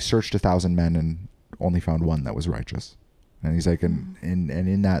 I've searched 1,000 men and only found one that was righteous. And he's like, and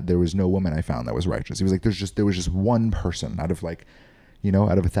in that there was no woman I found that was righteous. He was like, there was just one person out of like, you know,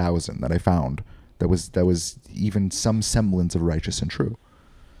 out of 1,000 that I found that was even some semblance of righteous and true.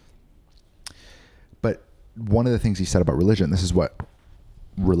 But one of the things he said about religion, this is what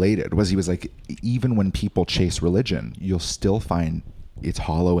related, was he was like, even when people chase religion, you'll still find it's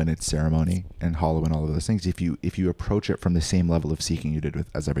hollow in its ceremony and hollow in all of those things if you approach it from the same level of seeking you did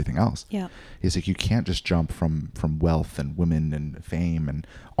as everything else. Yeah. He's like, you can't just jump from wealth and women and fame and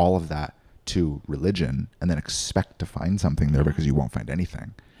all of that to religion and then expect to find something there because you won't find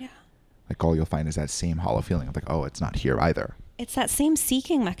anything. Yeah. Like all you'll find is that same hollow feeling of like, oh, it's not here either. It's that same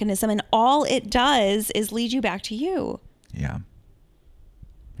seeking mechanism, and all it does is lead you back to you. Yeah.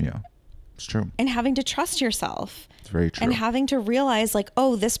 Yeah. It's true. And having to trust yourself. It's very true. And having to realize like,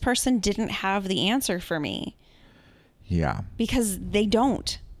 oh, this person didn't have the answer for me. Yeah. Because they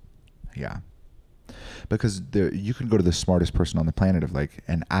don't. Yeah. Because you can go to the smartest person on the planet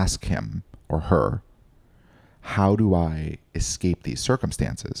and ask him or her, how do I escape these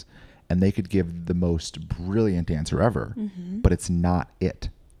circumstances? And they could give the most brilliant answer ever, but it's not it.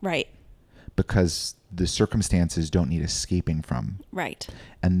 Right. Because the circumstances don't need escaping from. Right.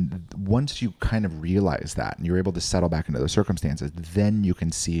 And once you kind of realize that and you're able to settle back into those circumstances, then you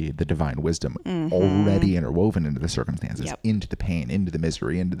can see the divine wisdom already interwoven into the circumstances, into the pain, into the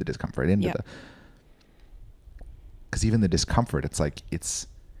misery, into the discomfort, into the... Because even the discomfort, it's like, it's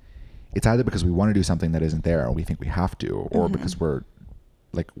either because we want to do something that isn't there or we think we have to, or because we're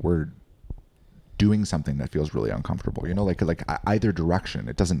doing something that feels really uncomfortable, you know, like either direction.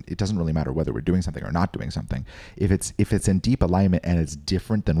 It doesn't really matter whether we're doing something or not doing something. If it's in deep alignment and it's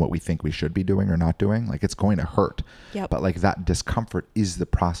different than what we think we should be doing or not doing, like it's going to hurt. Yep. But like that discomfort is the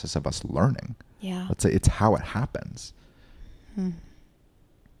process of us learning. Yeah. Let's say it's how it happens.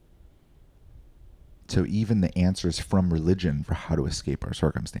 So even the answers from religion for how to escape our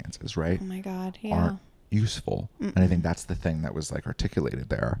circumstances, right? Oh my God. Yeah. Aren't useful. And I think that's the thing that was like articulated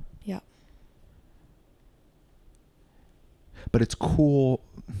there. Yeah. But it's cool,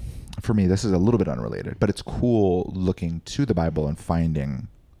 for me, this is a little bit unrelated, but it's cool looking to the Bible and finding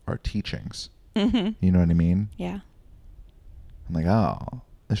our teachings. You know what I mean? Yeah. I'm like, oh,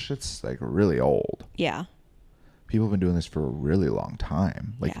 this shit's like really old. Yeah. People have been doing this for a really long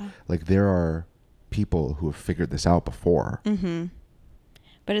time. Like there are people who have figured this out before.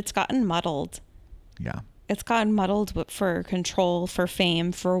 But it's gotten muddled. Yeah. It's gotten muddled for control, for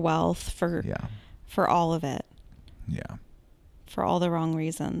fame, for wealth, for all of it. Yeah. For all the wrong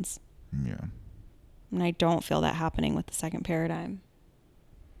reasons. Yeah. And I don't feel that happening with the second paradigm.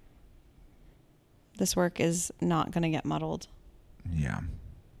 This work is not going to get muddled. Yeah.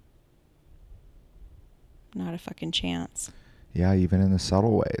 Not a fucking chance. Yeah, even in the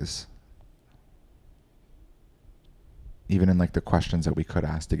subtle ways. Even in like the questions that we could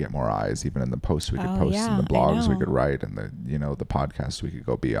ask to get more eyes, even in the posts we could post, and the blogs we could write, and the, you know, the podcasts we could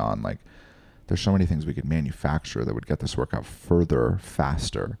go beyond. Like there's so many things we could manufacture that would get this work out further,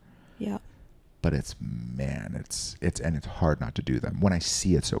 faster. Yeah. But it's hard not to do them when I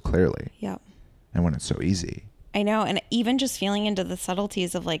see it so clearly. Yeah. And when it's so easy. I know. And even just feeling into the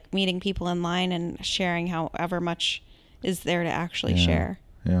subtleties of like meeting people in line and sharing however much is there to actually share.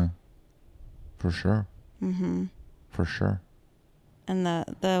 Yeah. For sure. For sure. And the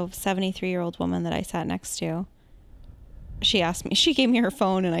 73-year-old woman that I sat next to, she asked me, she gave me her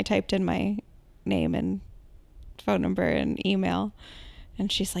phone and I typed in my name and phone number and email. And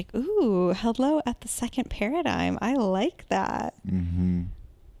she's like, ooh, hello at the second paradigm. I like that.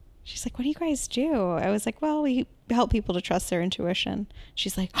 She's like, what do you guys do? I was like, well, we help people to trust their intuition.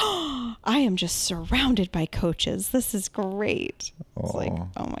 She's like, oh, I am just surrounded by coaches. This is great. It's like,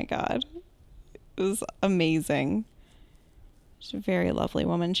 oh my God. It was amazing. She's a very lovely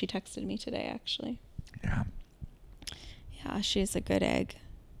woman. She texted me today, actually. Yeah. Yeah, she's a good egg.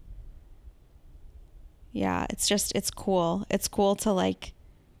 Yeah, it's cool. It's cool to like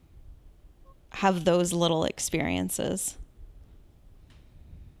have those little experiences.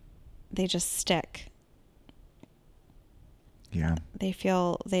 They just stick. Yeah. They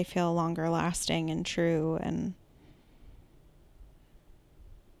feel longer lasting and true, and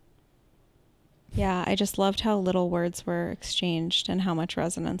yeah, I just loved how little words were exchanged and how much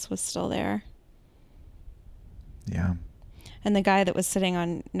resonance was still there. Yeah. And the guy that was sitting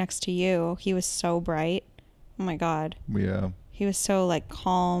on next to you, he was so bright. Oh my God. Yeah. He was so like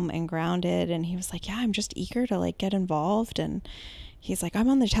calm and grounded, and he was like, yeah, I'm just eager to like get involved. And he's like, I'm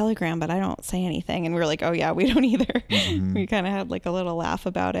on the Telegram, but I don't say anything. And we were like, oh yeah, we don't either. We kind of had like a little laugh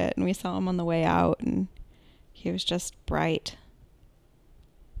about it, and we saw him on the way out, and he was just bright.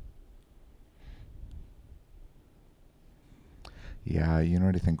 Yeah, you know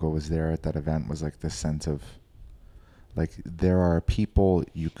what I think what was there at that event was like this sense of like there are people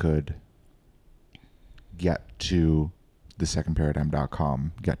you could get to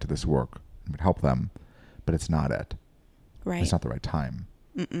thesecondparadigm.com, get to this work, it would help them, but it's not it. Right. It's not the right time.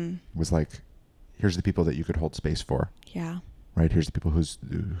 It was like, here's the people that you could hold space for. Yeah. Right? Here's the people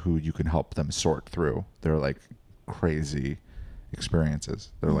who you can help them sort through. They're like crazy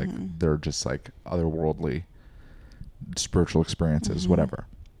experiences. They're like, they're just like otherworldly spiritual experiences, whatever.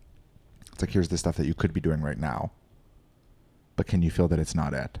 It's like, here's the stuff that you could be doing right now, but can you feel that it's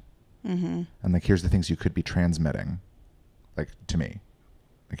not it? And like, here's the things you could be transmitting, like to me,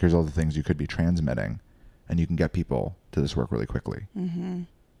 like here's all the things you could be transmitting, and you can get people to this work really quickly,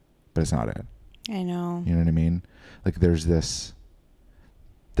 but it's not it. I know. You know what I mean? Like there's this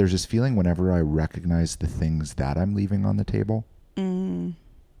feeling whenever I recognize the things that I'm leaving on the table and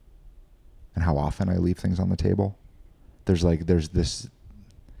how often I leave things on the table. There's this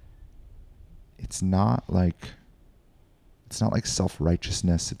it's not like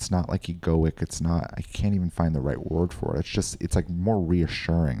self-righteousness. It's not like egoic. It's not, I can't even find the right word for it. It's like more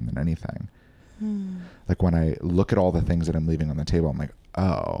reassuring than anything. Like when I look at all the things that I'm leaving on the table, I'm like,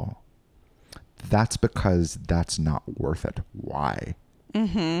 oh, that's because that's not worth it. Why? You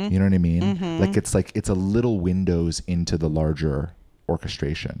know what I mean? Like it's a little windows into the larger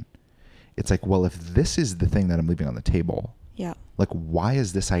orchestration. It's like, well, if this is the thing that I'm leaving on the table, like, why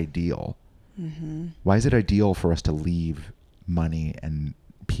is this ideal? Why is it ideal for us to leave money and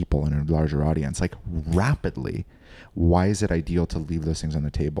people in a larger audience, like, rapidly? Why is it ideal to leave those things on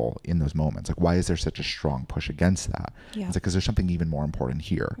the table in those moments? Like, why is there such a strong push against that? It's like, because there's something even more important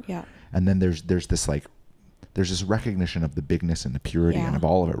here. And then there's this like, there's this recognition of the bigness and the purity and of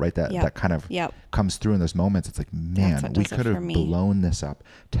all of it, right? That kind of comes through in those moments. It's like, man, we could have blown this up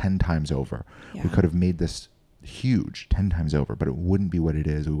 10 times over. We could have made this huge 10 times over, but it wouldn't be what it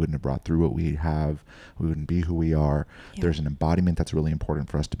is. We wouldn't have brought through what we have. We wouldn't be who we are. There's an embodiment that's really important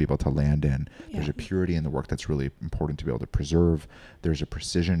for us to be able to land in. There's a purity in the work that's really important to be able to preserve. There's a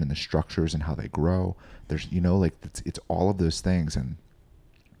precision in the structures and how they grow. There's, like, it's all of those things. And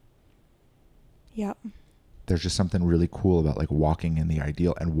there's just something really cool about, like, walking in the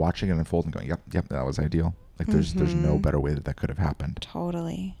ideal and watching it unfold and going, yep, that was ideal. Like, there's no better way that could have happened.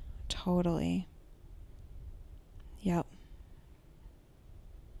 Totally. Yep.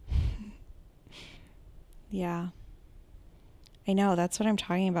 Yeah. I know. That's what I'm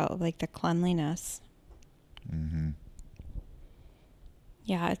talking about. Like, the cleanliness.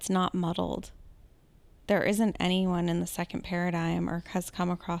 Yeah. It's not muddled. There isn't anyone in the second paradigm or has come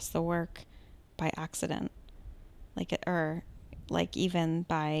across the work by accident. Or even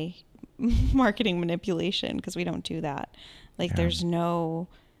by marketing manipulation, because we don't do that. Like, there's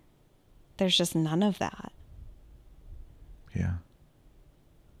just none of that.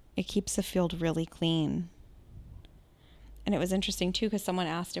 It keeps the field really clean. And it was interesting too, because someone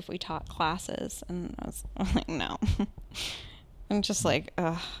asked if we taught classes, and I'm like, no. I'm just like,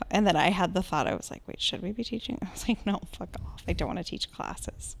 ugh. And then I had the thought, I was like, wait, should we be teaching? I was like, no, fuck off. I don't want to teach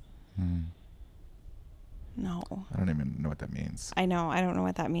classes. No. I don't even know what that means. I know. I don't know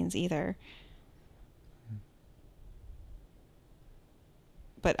what that means either.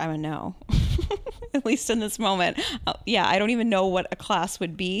 But I'm a no. At least in this moment. I don't even know what a class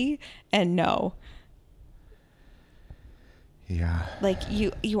would be, and no. Yeah. Like,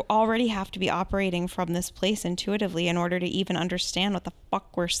 you already have to be operating from this place intuitively in order to even understand what the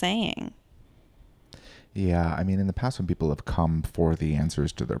fuck we're saying. Yeah, I mean, in the past, when people have come for the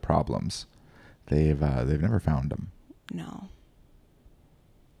answers to their problems, they've never found them. No.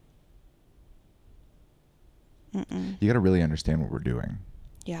 You got to really understand what we're doing.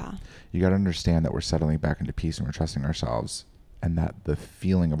 Yeah. You got to understand that we're settling back into peace and we're trusting ourselves, and that the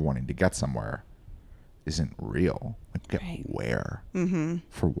feeling of wanting to get somewhere isn't real. Like, get where?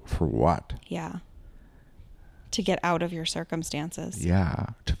 For what? Yeah. To get out of your circumstances. Yeah.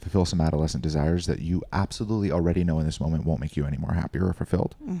 To fulfill some adolescent desires that you absolutely already know in this moment won't make you any more happier or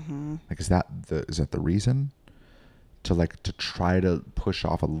fulfilled. Like, is that the reason? To try to push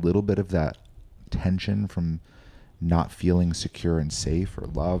off a little bit of that tension from not feeling secure and safe or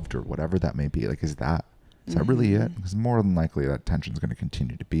loved or whatever that may be. Like, is that really it? Because more than likely that tension is going to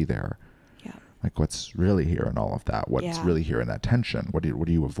continue to be there. Yeah. Like, what's really here in all of that? What's really here in that tension? What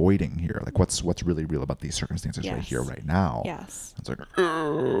are you avoiding here? Like, what's really real about these circumstances right here, right now? Yes. It's like,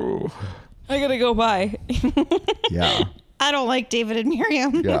 oh, I gotta go by. Yeah. I don't like David and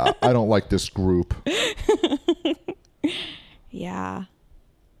Miriam. Yeah. I don't like this group. Yeah.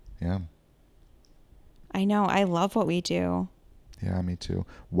 Yeah. I know. I love what we do. Yeah, me too.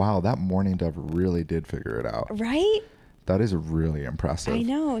 Wow, that mourning dove really did figure it out. Right? That is really impressive. I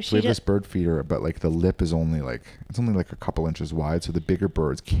know. So we have this bird feeder, but like the lip is only like a couple inches wide, so the bigger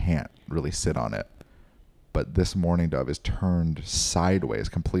birds can't really sit on it. But this mourning dove is turned sideways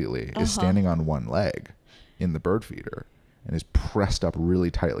completely, is standing on one leg in the bird feeder, and is pressed up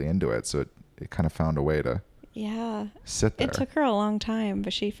really tightly into it. So it kind of found a way to sit there. It took her a long time,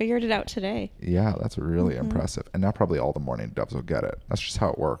 but she figured it out today. Yeah, that's really impressive. And now probably all the mourning doves will get it. That's just how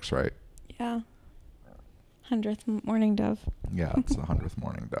it works, right? Yeah. 100th mourning dove. Yeah, it's the 100th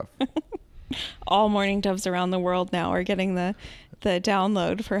mourning dove. All mourning doves around the world now are getting the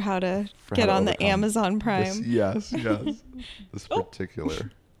download for how to get on the Amazon Prime. Yes. This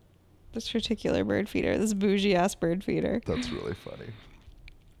particular bird feeder, this bougie ass bird feeder. That's really funny.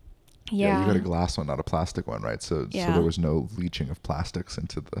 Yeah. You got a glass one, not a plastic one, right? So there was no leaching of plastics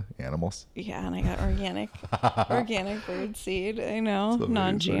into the animals. Yeah, and I got organic bird seed. I know,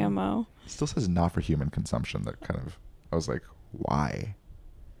 non-GMO. It still says not for human consumption. That kind of, I was like, why?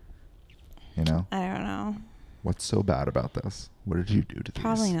 You know? I don't know. What's so bad about this? What did you do to these?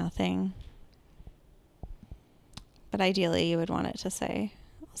 Probably nothing. But ideally, you would want it to say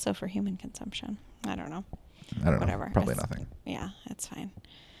also for human consumption. I don't know. Whatever. Know. Probably nothing. Yeah, it's fine.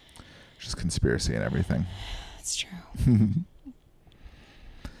 Just conspiracy and everything. It's true.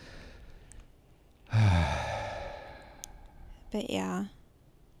 But yeah.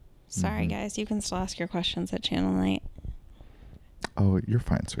 Sorry, guys. You can still ask your questions at Channel Night. Oh, you're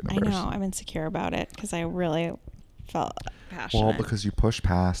fine, sweet. I know. I'm insecure about it because I really felt passionate. Well, because you push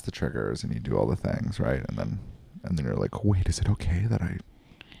past the triggers and you do all the things, right? And then you're like, wait, is it okay that I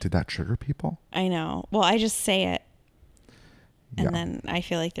did that trigger people? I know. Well, I just say it. And then I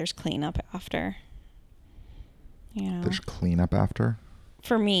feel like there's cleanup after. You know? There's cleanup after?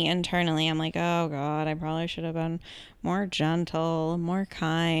 For me, internally, I'm like, oh, God, I probably should have been more gentle, more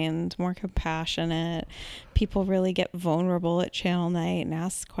kind, more compassionate. People really get vulnerable at Channel Night and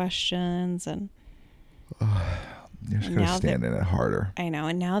ask questions. And you're just going to stand in it harder. I know.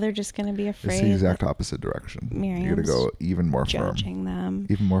 And now they're just going to be afraid. It's the exact opposite direction. Miriam's you're going to go even more firm. Judging them.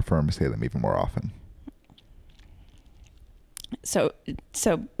 Even more firm to say them even more often. So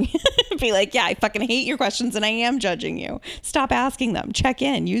be like, yeah, I fucking hate your questions and I am judging you. Stop asking them. Check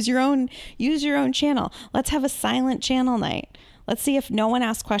in. Use your own channel. Let's have a silent channel night. Let's see if no one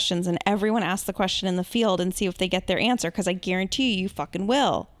asks questions and everyone asks the question in the field and see if they get their answer, because I guarantee you fucking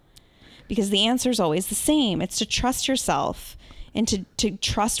will. Because the answer is always the same. It's to trust yourself and to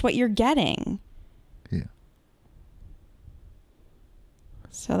trust what you're getting. Yeah.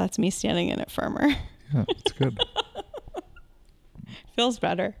 So that's me standing in it firmer. Yeah, it's good. Feels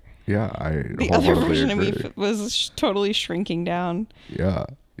better. Yeah, the other version agree. of me was totally shrinking down. Yeah,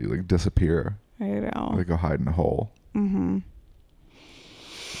 you like disappear. I know. Like go hide in a hole. Mm-hmm.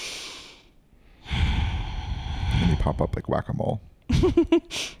 And you pop up like whack-a-mole.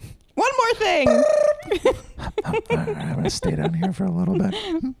 One more thing. I'm gonna stay down here for a little bit.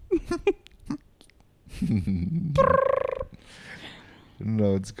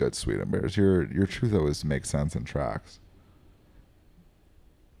 No, it's good, sweet Embarrass. Your truth always makes sense and tracks.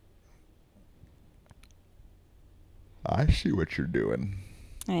 I see what you're doing.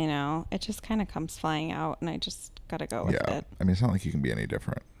 I know. It just kind of comes flying out, and I just gotta go with it. I mean, it's not like you can be any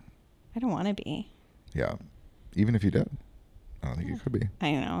different. I don't want to be. Yeah. Even if you did, I don't think you could be.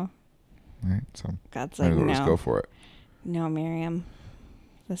 I know. Right? So God's like, no. Just go for it. No, Miriam.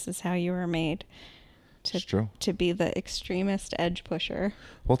 This is how you were made. It's true. To be the extremist edge pusher.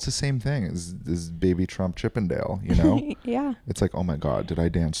 Well, it's the same thing as baby Trump Chippendale, you know? Yeah. It's like, oh my God, did I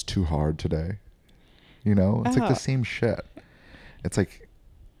dance too hard today? You know? It's like the same shit. It's like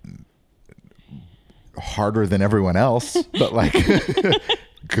harder than everyone else, but like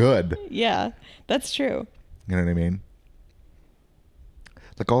good. Yeah, that's true. You know what I mean?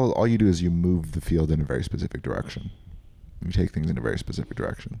 Like all you do is you move the field in a very specific direction. You take things in a very specific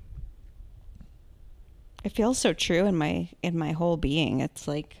direction. It feels so true in my whole being. It's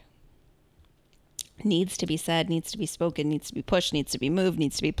like needs to be said, needs to be spoken, needs to be pushed, needs to be moved,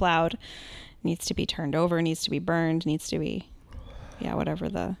 needs to be plowed, needs to be turned over, needs to be burned, needs to be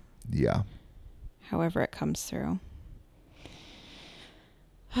whatever however it comes through.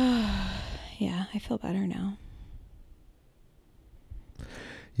 Yeah, I feel better now.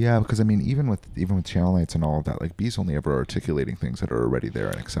 Yeah, because I mean, even with channel nights and all of that, like B's only ever articulating things that are already there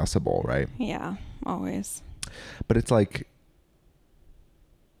and accessible, right? Yeah, always. But it's like,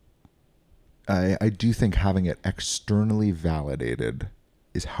 I do think having it externally validated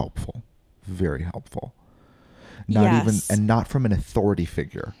is helpful, very helpful. Not from an authority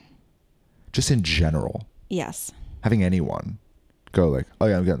figure, just in general. Yes. Having anyone go like, oh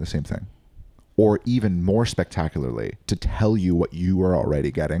yeah, I'm getting the same thing. Or even more spectacularly, to tell you what you are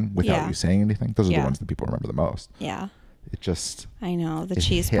already getting without you saying anything. Those are the ones that people remember the most. Yeah. It just... I know. The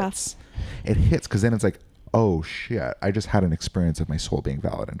cheese puffs. It hits because then it's like, oh shit, I just had an experience of my soul being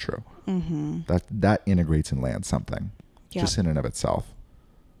valid and true. Mm-hmm. That integrates and lands something. Yep. Just in and of itself.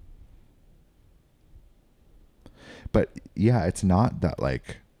 But yeah, it's not that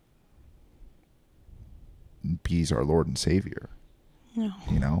like B's our Lord and Savior. No.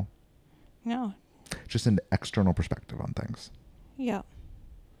 You know? No. Just an external perspective on things. Yeah.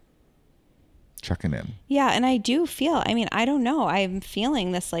 Checking in. Yeah, and I do feel, I mean, I don't know. I'm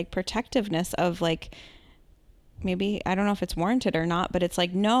feeling this like protectiveness of like, maybe, I don't know if it's warranted or not, but it's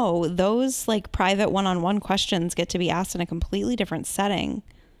like, no, those like private one-on-one questions get to be asked in a completely different setting.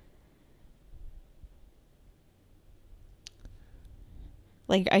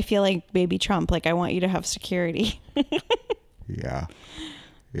 Like, I feel like baby Trump, like I want you to have security. Yeah.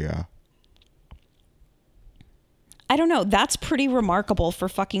 Yeah. I don't know. That's pretty remarkable for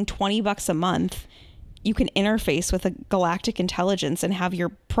fucking $20 a month. You can interface with a galactic intelligence and have your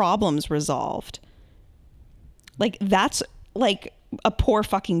problems resolved. Like, that's like a poor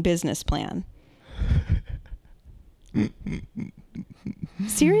fucking business plan.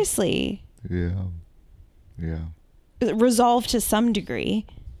 Seriously. Yeah. Yeah. Resolve to some degree.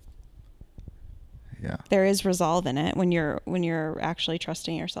 Yeah. There is resolve in it when you're actually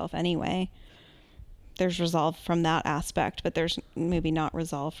trusting yourself anyway. There's resolve from that aspect, but there's maybe not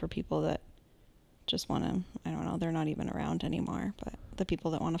resolve for people that just want to, I don't know, they're not even around anymore, but the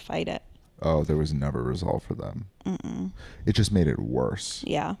people that want to fight it. Oh, there was never resolve for them. Mm-mm. It just made it worse.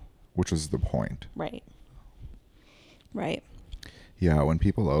 Yeah. Which was the point. Right. Right. Yeah, when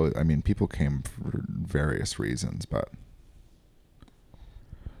people people came for various reasons, but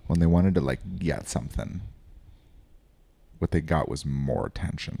when they wanted to, like, get something, what they got was more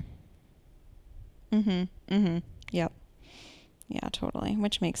attention. Mm-hmm. Mm-hmm. Yep. Yeah, totally.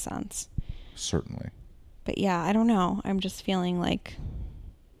 Which makes sense. Certainly. But yeah, I don't know. I'm just feeling like...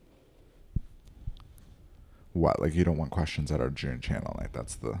 What? Like, you don't want questions at our June channel night?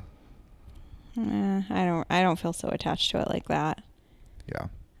 That's the... I don't feel so attached to it like that. Yeah.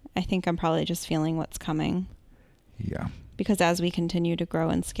 I think I'm probably just feeling what's coming. Yeah. Because as we continue to grow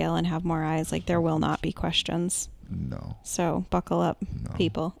and scale and have more eyes, like, there will not be questions. No. So buckle up,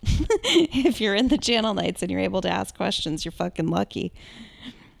 people. If you're in the channel nights and you're able to ask questions, you're fucking lucky.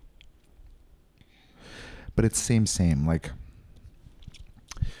 But it's same. Like,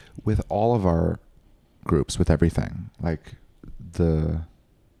 with all of our groups, with everything, like,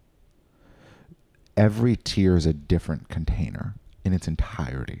 every tier is a different container in its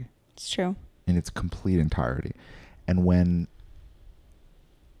entirety. It's true. In its complete entirety. And when...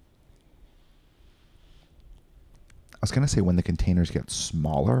 I was going to say when the containers get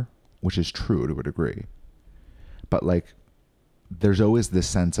smaller, which is true to a degree, but, like, there's always this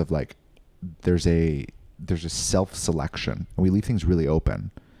sense of, like, there's a self-selection, and we leave things really open,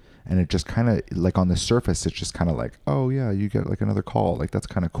 and it just kind of, like, on the surface, it's just kind of like, oh yeah, you get, like, another call, like, that's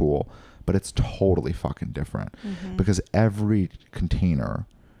kind of cool, but it's totally fucking different. Mm-hmm. Because every container,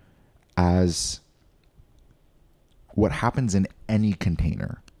 as what happens in any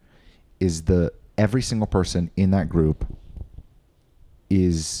container is every single person in that group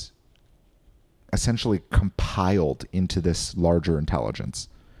is essentially compiled into this larger intelligence.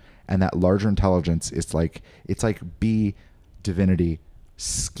 And that larger intelligence is like, it's like B divinity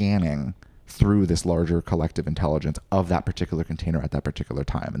scanning through this larger collective intelligence of that particular container at that particular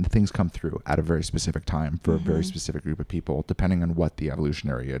time. And the things come through at a very specific time for mm-hmm. a very specific group of people, depending on what the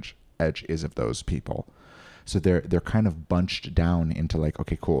evolutionary edge is of those people. So they're kind of bunched down into, like,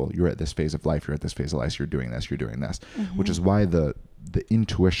 okay, cool, you're at this phase of life, you're at this phase of life, you're doing this, mm-hmm. which is why the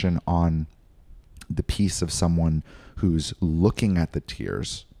intuition on the piece of someone who's looking at the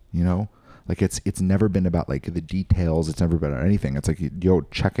tiers, you know, like, it's never been about, like, the details. It's never been about anything. It's like, yo,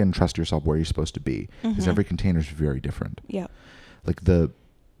 check in, trust yourself where you're supposed to be. Because mm-hmm. every container is very different. Yeah. Like,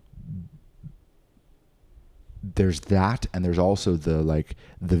 there's that, and there's also the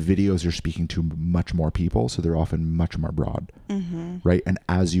videos are speaking to much more people, so they're often much more broad. Mm-hmm. Right? And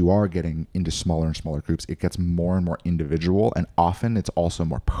as you are getting into smaller and smaller groups, it gets more and more individual, and often it's also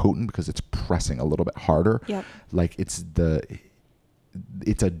more potent because it's pressing a little bit harder. Yep. Like, it's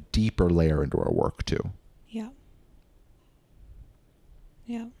a deeper layer into our work too. Yeah.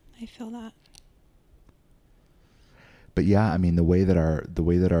 Yeah, I feel that. But yeah, I mean, the way that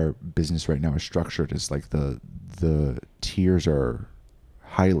our business right now is structured is like the tiers are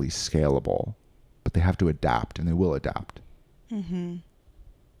highly scalable, but they have to adapt, and they will adapt. Mm-hmm.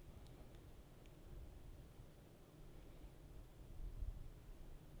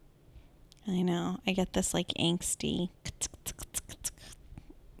 I know. I get this, like, angsty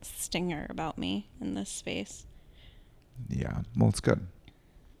stinger about me in this space. Yeah, well, it's good.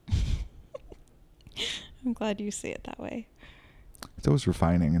 I'm glad you see it that way. It's always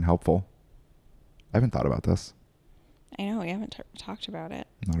refining and helpful. I haven't thought about this. I know, we haven't talked about it.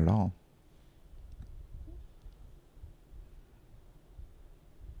 Not at all.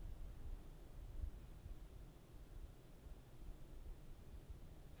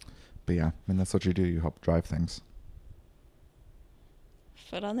 But yeah, I mean, that's what you do. You help drive things.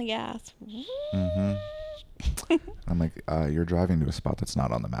 Foot on the gas. Mm-hmm. I'm like, you're driving to a spot that's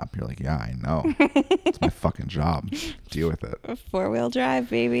not on the map. You're like, yeah, I know. It's my fucking job. Deal with it. 4-wheel drive,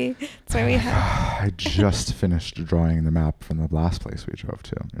 baby. That's why we have. I just finished drawing the map from the last place we drove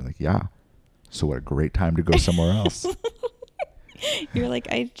to. You're like, yeah. So what a great time to go somewhere else. You're like,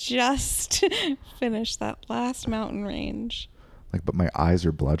 I just finished that last mountain range. Like, but my eyes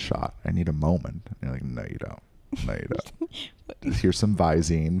are bloodshot. I need a moment. And you're like, no, you don't. No, you don't. Here's some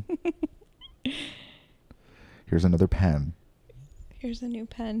Visine. Here's another pen. Here's a new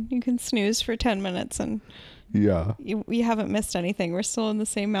pen. You can snooze for 10 minutes and yeah, we haven't missed anything. We're still in the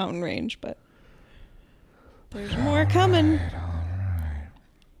same mountain range, but there's more coming. All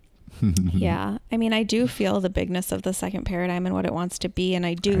right. Yeah. I mean, I do feel the bigness of the second paradigm and what it wants to be. And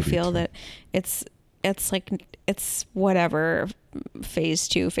I do feel that it's like, it's whatever, phase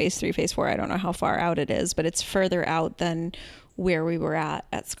 2, phase 3, phase 4. I don't know how far out it is, but it's further out than where we were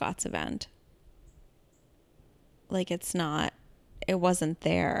at Scott's event. Like it wasn't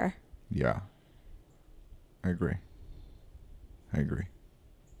there. Yeah. I agree.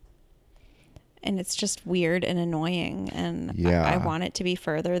 And it's just weird and annoying. And yeah. I want it to be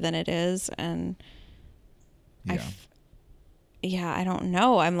further than it is. And I don't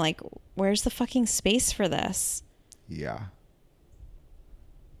know. I'm like, where's the fucking space for this? Yeah.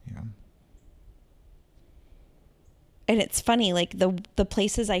 And it's funny, like the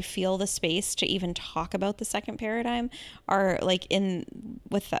places I feel the space to even talk about the second paradigm are like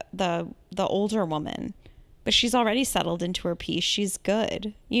with the older woman, but she's already settled into her piece. She's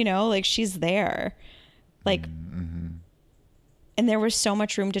good, like she's there, like, and there was so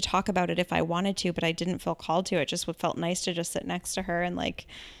much room to talk about it if I wanted to, but I didn't feel called to. It just felt nice to just sit next to her and like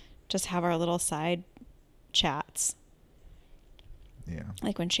just have our little side chats. Yeah.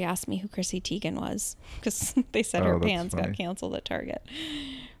 Like when she asked me who Chrissy Teigen was, because they said her pants got canceled at Target.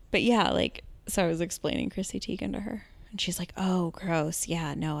 But yeah, like, so I was explaining Chrissy Teigen to her. And she's like, oh, gross.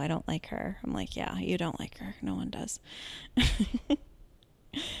 Yeah, no, I don't like her. I'm like, yeah, you don't like her. No one does.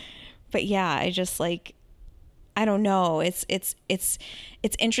 But yeah, I just like, I don't know. It's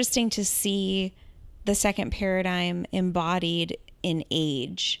interesting to see the second paradigm embodied in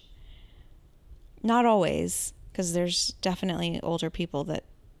age. Not always. Because there's definitely older people that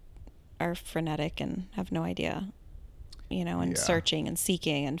are frenetic and have no idea, and searching and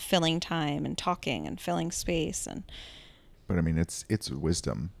seeking and filling time and talking and filling space. But I mean, it's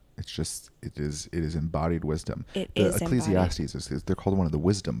wisdom. It's just, it is embodied wisdom. It the is Ecclesiastes they're called one of the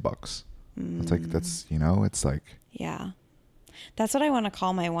wisdom books. It's like, it's like. Yeah. That's what I want to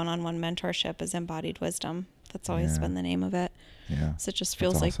call my one-on-one mentorship, is embodied wisdom. That's always been the name of it. Yeah. So it just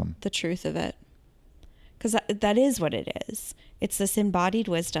feels awesome. Like the truth of it. Because that is what it is. It's this embodied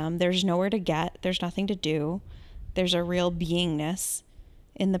wisdom. There's nowhere to get. There's nothing to do. There's a real beingness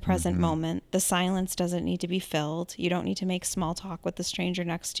in the present moment. The silence doesn't need to be filled. You don't need to make small talk with the stranger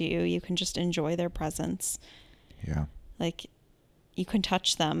next to you. You can just enjoy their presence. Yeah. Like, you can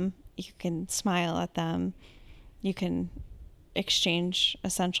touch them. You can smile at them. You can exchange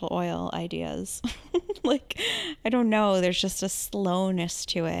essential oil ideas. Like, I don't know. There's just a slowness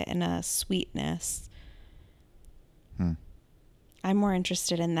to it and a sweetness. I'm more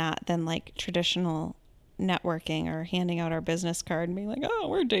interested in that than like traditional networking or handing out our business card and being like, oh,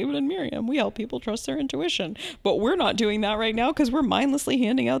 we're David and Miriam. We help people trust their intuition. But we're not doing that right now because we're mindlessly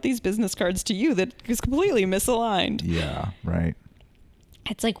handing out these business cards to you that is completely misaligned. Yeah, right.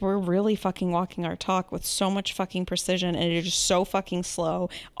 It's like we're really fucking walking our talk with so much fucking precision, and it is so fucking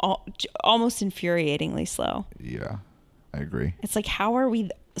slow, almost infuriatingly slow. Yeah, I agree. It's like, how are we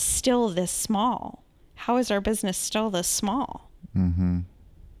still this small? How is our business still this small?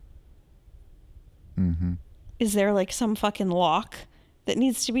 Is there like some fucking lock that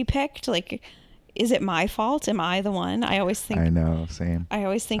needs to be picked? Like, is it my fault? Am I the one? I always think. I know, same. I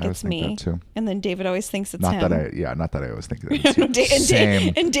always think it's me. That too. And then David always thinks it's not him. Not that I always think that it's you.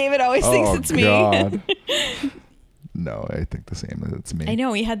 Same. And David always thinks it's me. No, I think the same. That it's me. I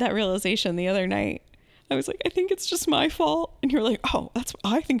know. We had that realization the other night. I was like, I think it's just my fault. And you're like, oh,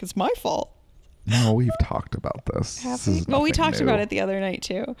 I think it's my fault. No, we've talked about this. Well, we talked about it the other night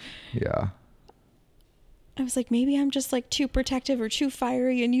too. Yeah. I was like, maybe I'm just like too protective or too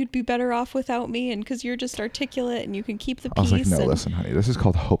fiery, and you'd be better off without me, and because you're just articulate and you can keep the peace. I was like, no, listen, honey, this is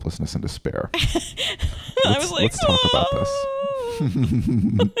called hopelessness and despair. I was like, let's talk about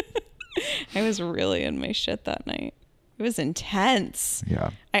this. I was really in my shit that night. It was intense.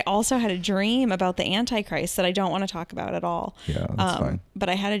 Yeah. I also had a dream about the Antichrist that I don't want to talk about at all. Yeah, that's fine. But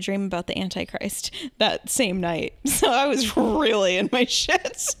I had a dream about the Antichrist that same night. So I was really in my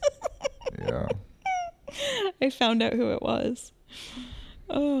shit. Yeah. I found out who it was.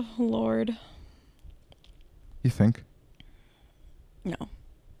 Oh, Lord. You think? No.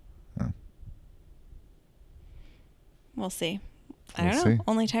 Oh. We'll see. I don't know.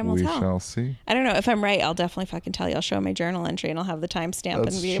 Only time will tell. We shall see. I don't know. If I'm right, I'll definitely fucking tell you. I'll show my journal entry and I'll have the timestamp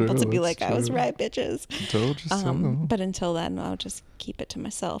and be able to be like, I was right, bitches. Told you so. But until then, I'll just keep it to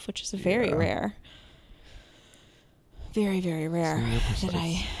myself, which is very rare. Very, very rare that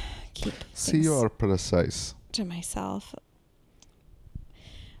I keep See, you are precise. to myself.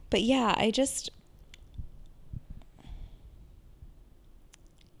 But yeah, I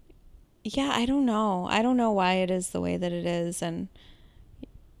don't know. I don't know why it is the way that it is. And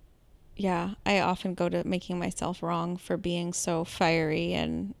yeah, I often go to making myself wrong for being so fiery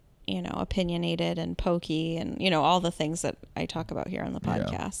and, opinionated and pokey and, all the things that I talk about here on the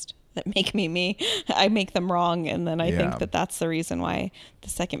podcast that make me me. I make them wrong. And then I think that that's the reason why the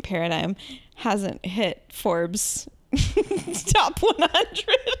second paradigm hasn't hit Forbes top 100. I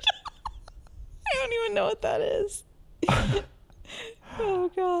don't even know what that is.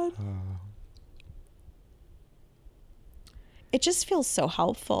 Oh, God. It just feels so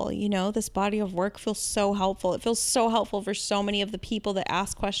helpful. This body of work feels so helpful. It feels so helpful for so many of the people that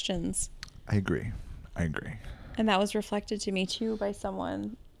ask questions. I agree. And that was reflected to me too by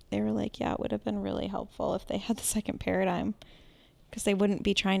someone. They were like, yeah, it would have been really helpful if they had the second paradigm, because they wouldn't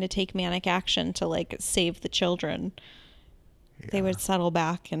be trying to take manic action to like save the children. Yeah. They would settle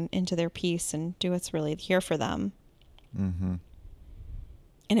back and into their peace and do what's really here for them. Mm-hmm.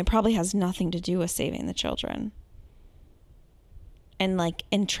 And it probably has nothing to do with saving the children. And like,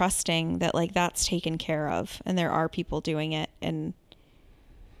 and trusting that like that's taken care of and there are people doing it. And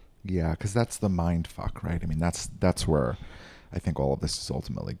yeah, because that's the mind fuck, right? I mean, that's where I think all of this is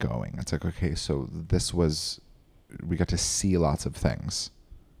ultimately going. It's like, okay, so we got to see lots of things.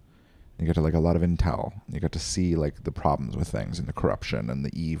 You got to like a lot of intel. You got to see like the problems with things and the corruption and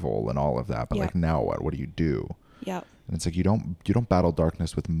the evil and all of that. But like now what? What do you do? Yep. And it's like you don't battle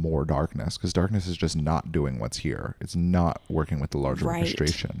darkness with more darkness, because darkness is just not doing what's here. It's not working with the larger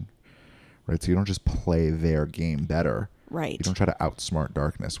orchestration. Right? So you don't just play their game better. Right. You don't try to outsmart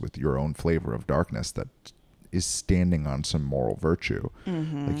darkness with your own flavor of darkness that is standing on some moral virtue.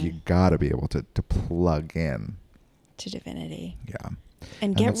 Mm-hmm. Like you gotta be able to plug in to divinity. Yeah.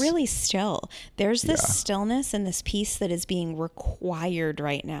 And get really still. There's this stillness and this peace that is being required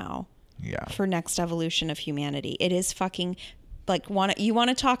right now. Yeah. For next evolution of humanity. It is fucking like you want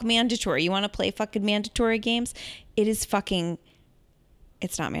to talk mandatory. You want to play fucking mandatory games. It is fucking.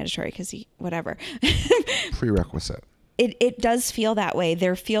 It's not mandatory because whatever. Prerequisite. It does feel that way.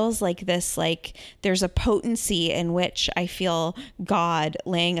 There feels like this, like there's a potency in which I feel God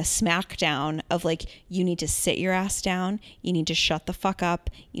laying a smack down of like, you need to sit your ass down. You need to shut the fuck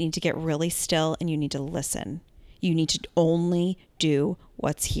up. You need to get really still and you need to listen. You need to only do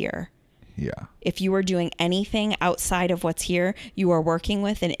what's here. Yeah. If you are doing anything outside of what's here, you are working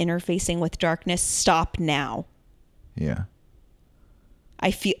with and interfacing with darkness. Stop now. Yeah. I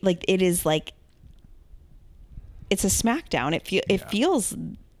feel like it is like, it's a smackdown. It feels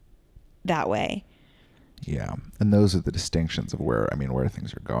that way. Yeah. And those are the distinctions of where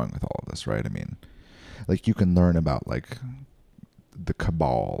things are going with all of this, right? I mean, like you can learn about like the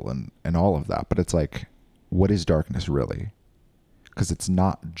cabal and all of that, but it's like, what is darkness really? Because it's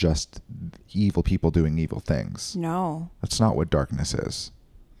not just evil people doing evil things. No. That's not what darkness is.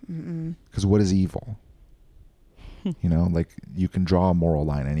 Because what is evil? Like you can draw a moral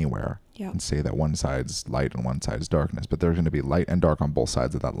line anywhere and say that one side's light and one side's darkness, but there's going to be light and dark on both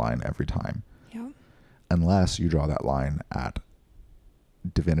sides of that line every time. Yeah. Unless you draw that line at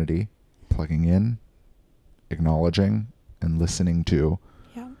divinity, plugging in, acknowledging, and listening to.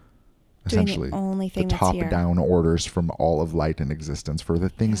 Essentially, the only thing the top-down orders from all of light and existence for the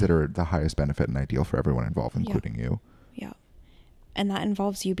things that are the highest benefit and ideal for everyone involved, including you. Yeah. And that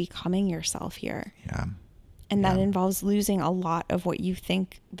involves you becoming yourself here. Yeah. And that involves losing a lot of what you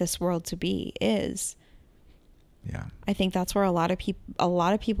think this world to be is. Yeah. I think that's where a lot of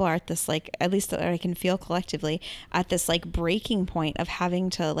people are at this, like, at least that I can feel collectively, at this like breaking point of having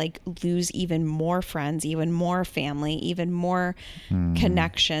to like lose even more friends, even more family, even more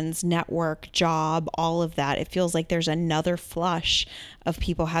connections, network, job, all of that. It feels like there's another flush of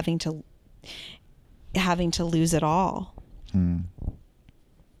people having to lose it all.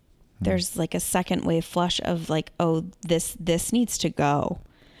 There's like a second wave flush of like, oh, this needs to go.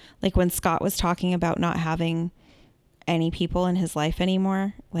 Like when Scott was talking about not having any people in his life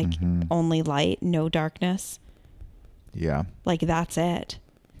anymore, like only light, no darkness. Yeah. Like that's it.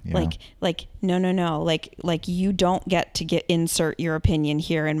 Yeah. Like no. Like you don't get to insert your opinion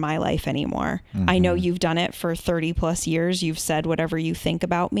here in my life anymore. I know you've done it for 30 plus years. You've said whatever you think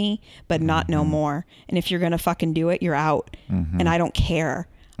about me, but not no more. And if you're going to fucking do it, you're out. And I don't care.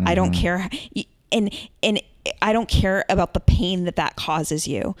 I don't care. And I don't care about the pain that causes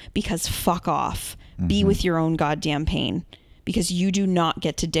you, because fuck off. Be with your own goddamn pain, because you do not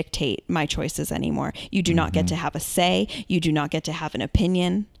get to dictate my choices anymore. You do not get to have a say. You do not get to have an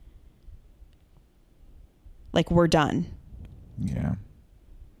opinion. Like, we're done. Yeah.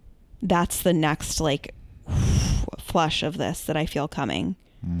 That's the next, like, flush of this that I feel coming.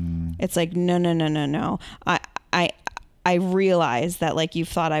 It's like, no. I realize that like you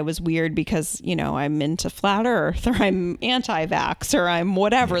thought I was weird because, you know, I'm into flat earth or I'm anti-vax or I'm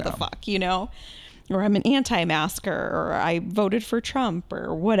whatever the fuck, you know, or I'm an anti-masker or I voted for Trump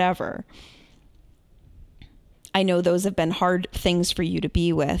or whatever. I know those have been hard things for you to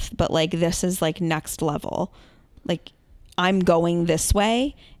be with, but like this is like next level. Like I'm going this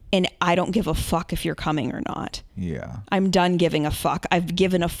way and I don't give a fuck if you're coming or not. Yeah. I'm done giving a fuck. I've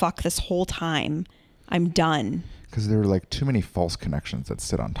given a fuck this whole time. I'm done. Because there are like too many false connections that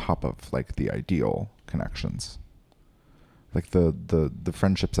sit on top of like the ideal connections. Like the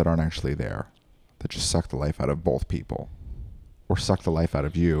friendships that aren't actually there, that just suck the life out of both people. Or suck the life out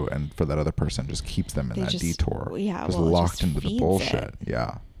of you, and for that other person just keeps them in detour. Yeah, just well, locked just into the bullshit. it.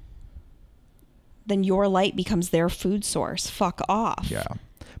 Yeah. Then your light becomes their food source. Fuck off. Yeah.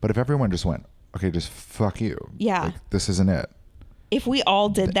 But if everyone just went, okay, just fuck you. Yeah. Like, this isn't it. If we all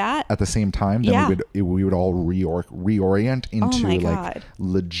did that at the same time, then we would all reorient into like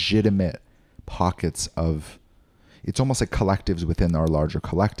legitimate pockets of. It's almost like collectives within our larger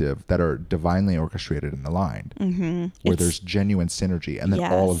collective that are divinely orchestrated and aligned, where there's genuine synergy, and then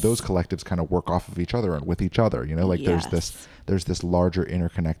all of those collectives kind of work off of each other and with each other. You know, like there's this larger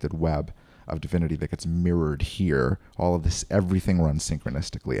interconnected web of divinity that gets mirrored here. All of this, everything runs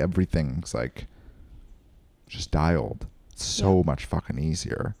synchronistically. Everything's like just dialed. It's so much fucking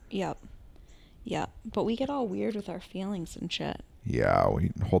easier. Yep. But we get all weird with our feelings and shit. Yeah, we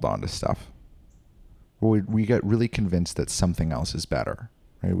hold on to stuff. We get really convinced that something else is better,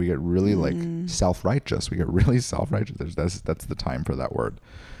 right? We get really like self-righteous. We get really self-righteous. That's the time for that word,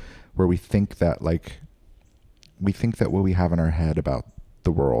 where we think that what we have in our head about the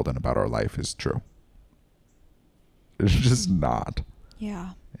world and about our life is true. It's just not.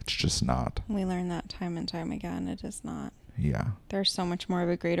 Yeah. It's just not. We learn that time and time again. It is not. Yeah. There's so much more of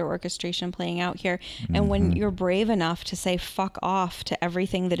a greater orchestration playing out here. And when you're brave enough to say fuck off to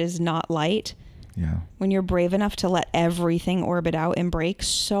everything that is not light, when you're brave enough to let everything orbit out and break,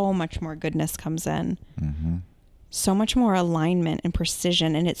 so much more goodness comes in. So much more alignment and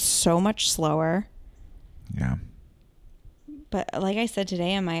precision, and it's so much slower. Yeah. But like I said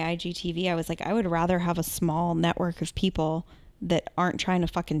today on my IGTV, I was like, I would rather have a small network of people that aren't trying to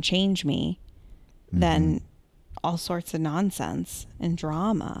fucking change me than all sorts of nonsense and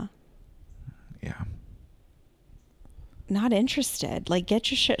drama. Yeah. Not interested. Like,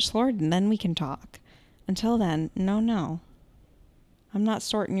 get your shit sorted and then we can talk. Until then, no. I'm not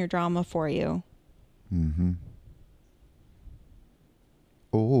sorting your drama for you.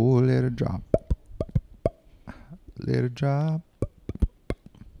 Oh, let it drop. Let it drop.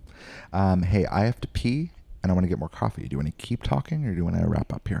 Hey, I have to pee and I want to get more coffee. Do you want to keep talking or do you want to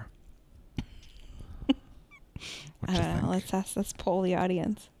wrap up here? I don't know. Let's poll the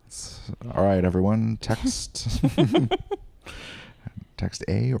audience. All right, everyone, text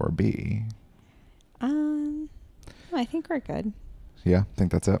A or B. I think we're good. Yeah,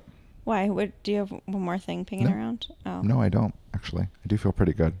 think that's it. Why? Do you have one more thing pinging around? Oh. No, I don't actually. I do feel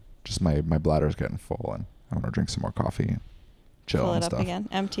pretty good. Just my bladder's getting full, and I want to drink some more coffee, chill, fill and it stuff. up again.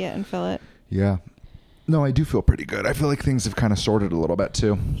 Empty it and fill it. Yeah. No, I do feel pretty good. I feel like things have kind of sorted a little bit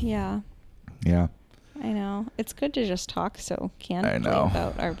too. Yeah. Yeah. I know. It's good to just talk so candidly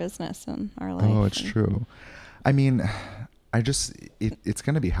about our business and our life. Oh, it's true. I mean, it's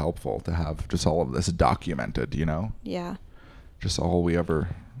going to be helpful to have just all of this documented, you know? Yeah. Just all we ever...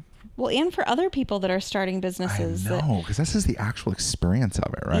 Well, and for other people that are starting businesses. I know, because this is the actual experience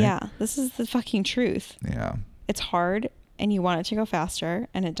of it, right? Yeah. This is the fucking truth. Yeah. It's hard and you want it to go faster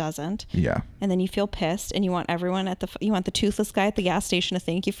and it doesn't. Yeah. And then you feel pissed and you want everyone you want the toothless guy at the gas station to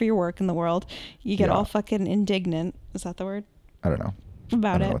thank you for your work in the world. You get all fucking indignant. Is that the word? I don't know.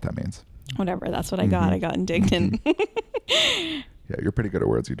 About I don't know what that means. Whatever. That's what I got. I got indignant. Yeah, you're pretty good at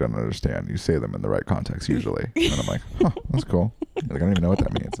words you don't understand. You say them in the right context usually. And I'm like, that's cool. Like, I don't even know what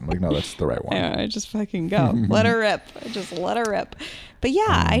that means. I'm like, no, that's the right one. Yeah, I just fucking go. Let her rip. I just let her rip. But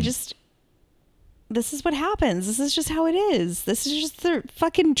yeah, this is what happens. This is just how it is. This is just the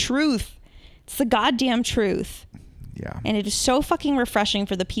fucking truth. It's the goddamn truth. Yeah. And it is so fucking refreshing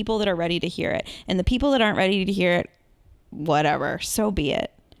for the people that are ready to hear it. And the people that aren't ready to hear it, whatever, so be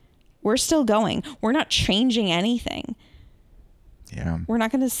it. We're still going. We're not changing anything. Yeah. We're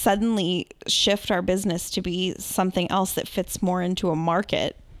not going to suddenly shift our business to be something else that fits more into a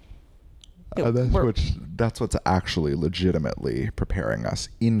market. That's what's actually legitimately preparing us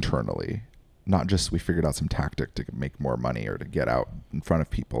internally. Not just we figured out some tactic to make more money or to get out in front of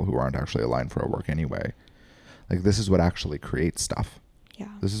people who aren't actually aligned for our work anyway. Like, this is what actually creates stuff.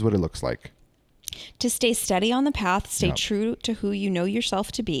 Yeah. This is what it looks like. To stay steady on the path, stay Yep. true to who you know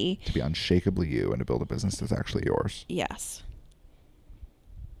yourself to be. To be unshakably you and to build a business that's actually yours. Yes.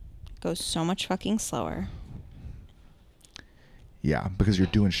 Goes so much fucking slower. Yeah, because you're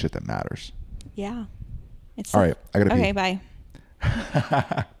doing shit that matters. Yeah. It's all right, I gotta okay, pee.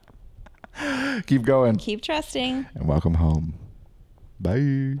 Bye. Keep going. Keep trusting. And welcome home.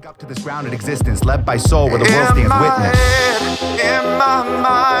 Bye. Up to this grounded existence, led by soul where the world stands witness. In my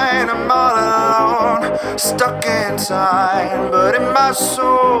mind, I'm all alone, stuck in time. But in my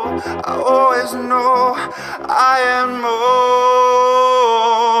soul, I always know I am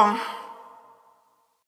more.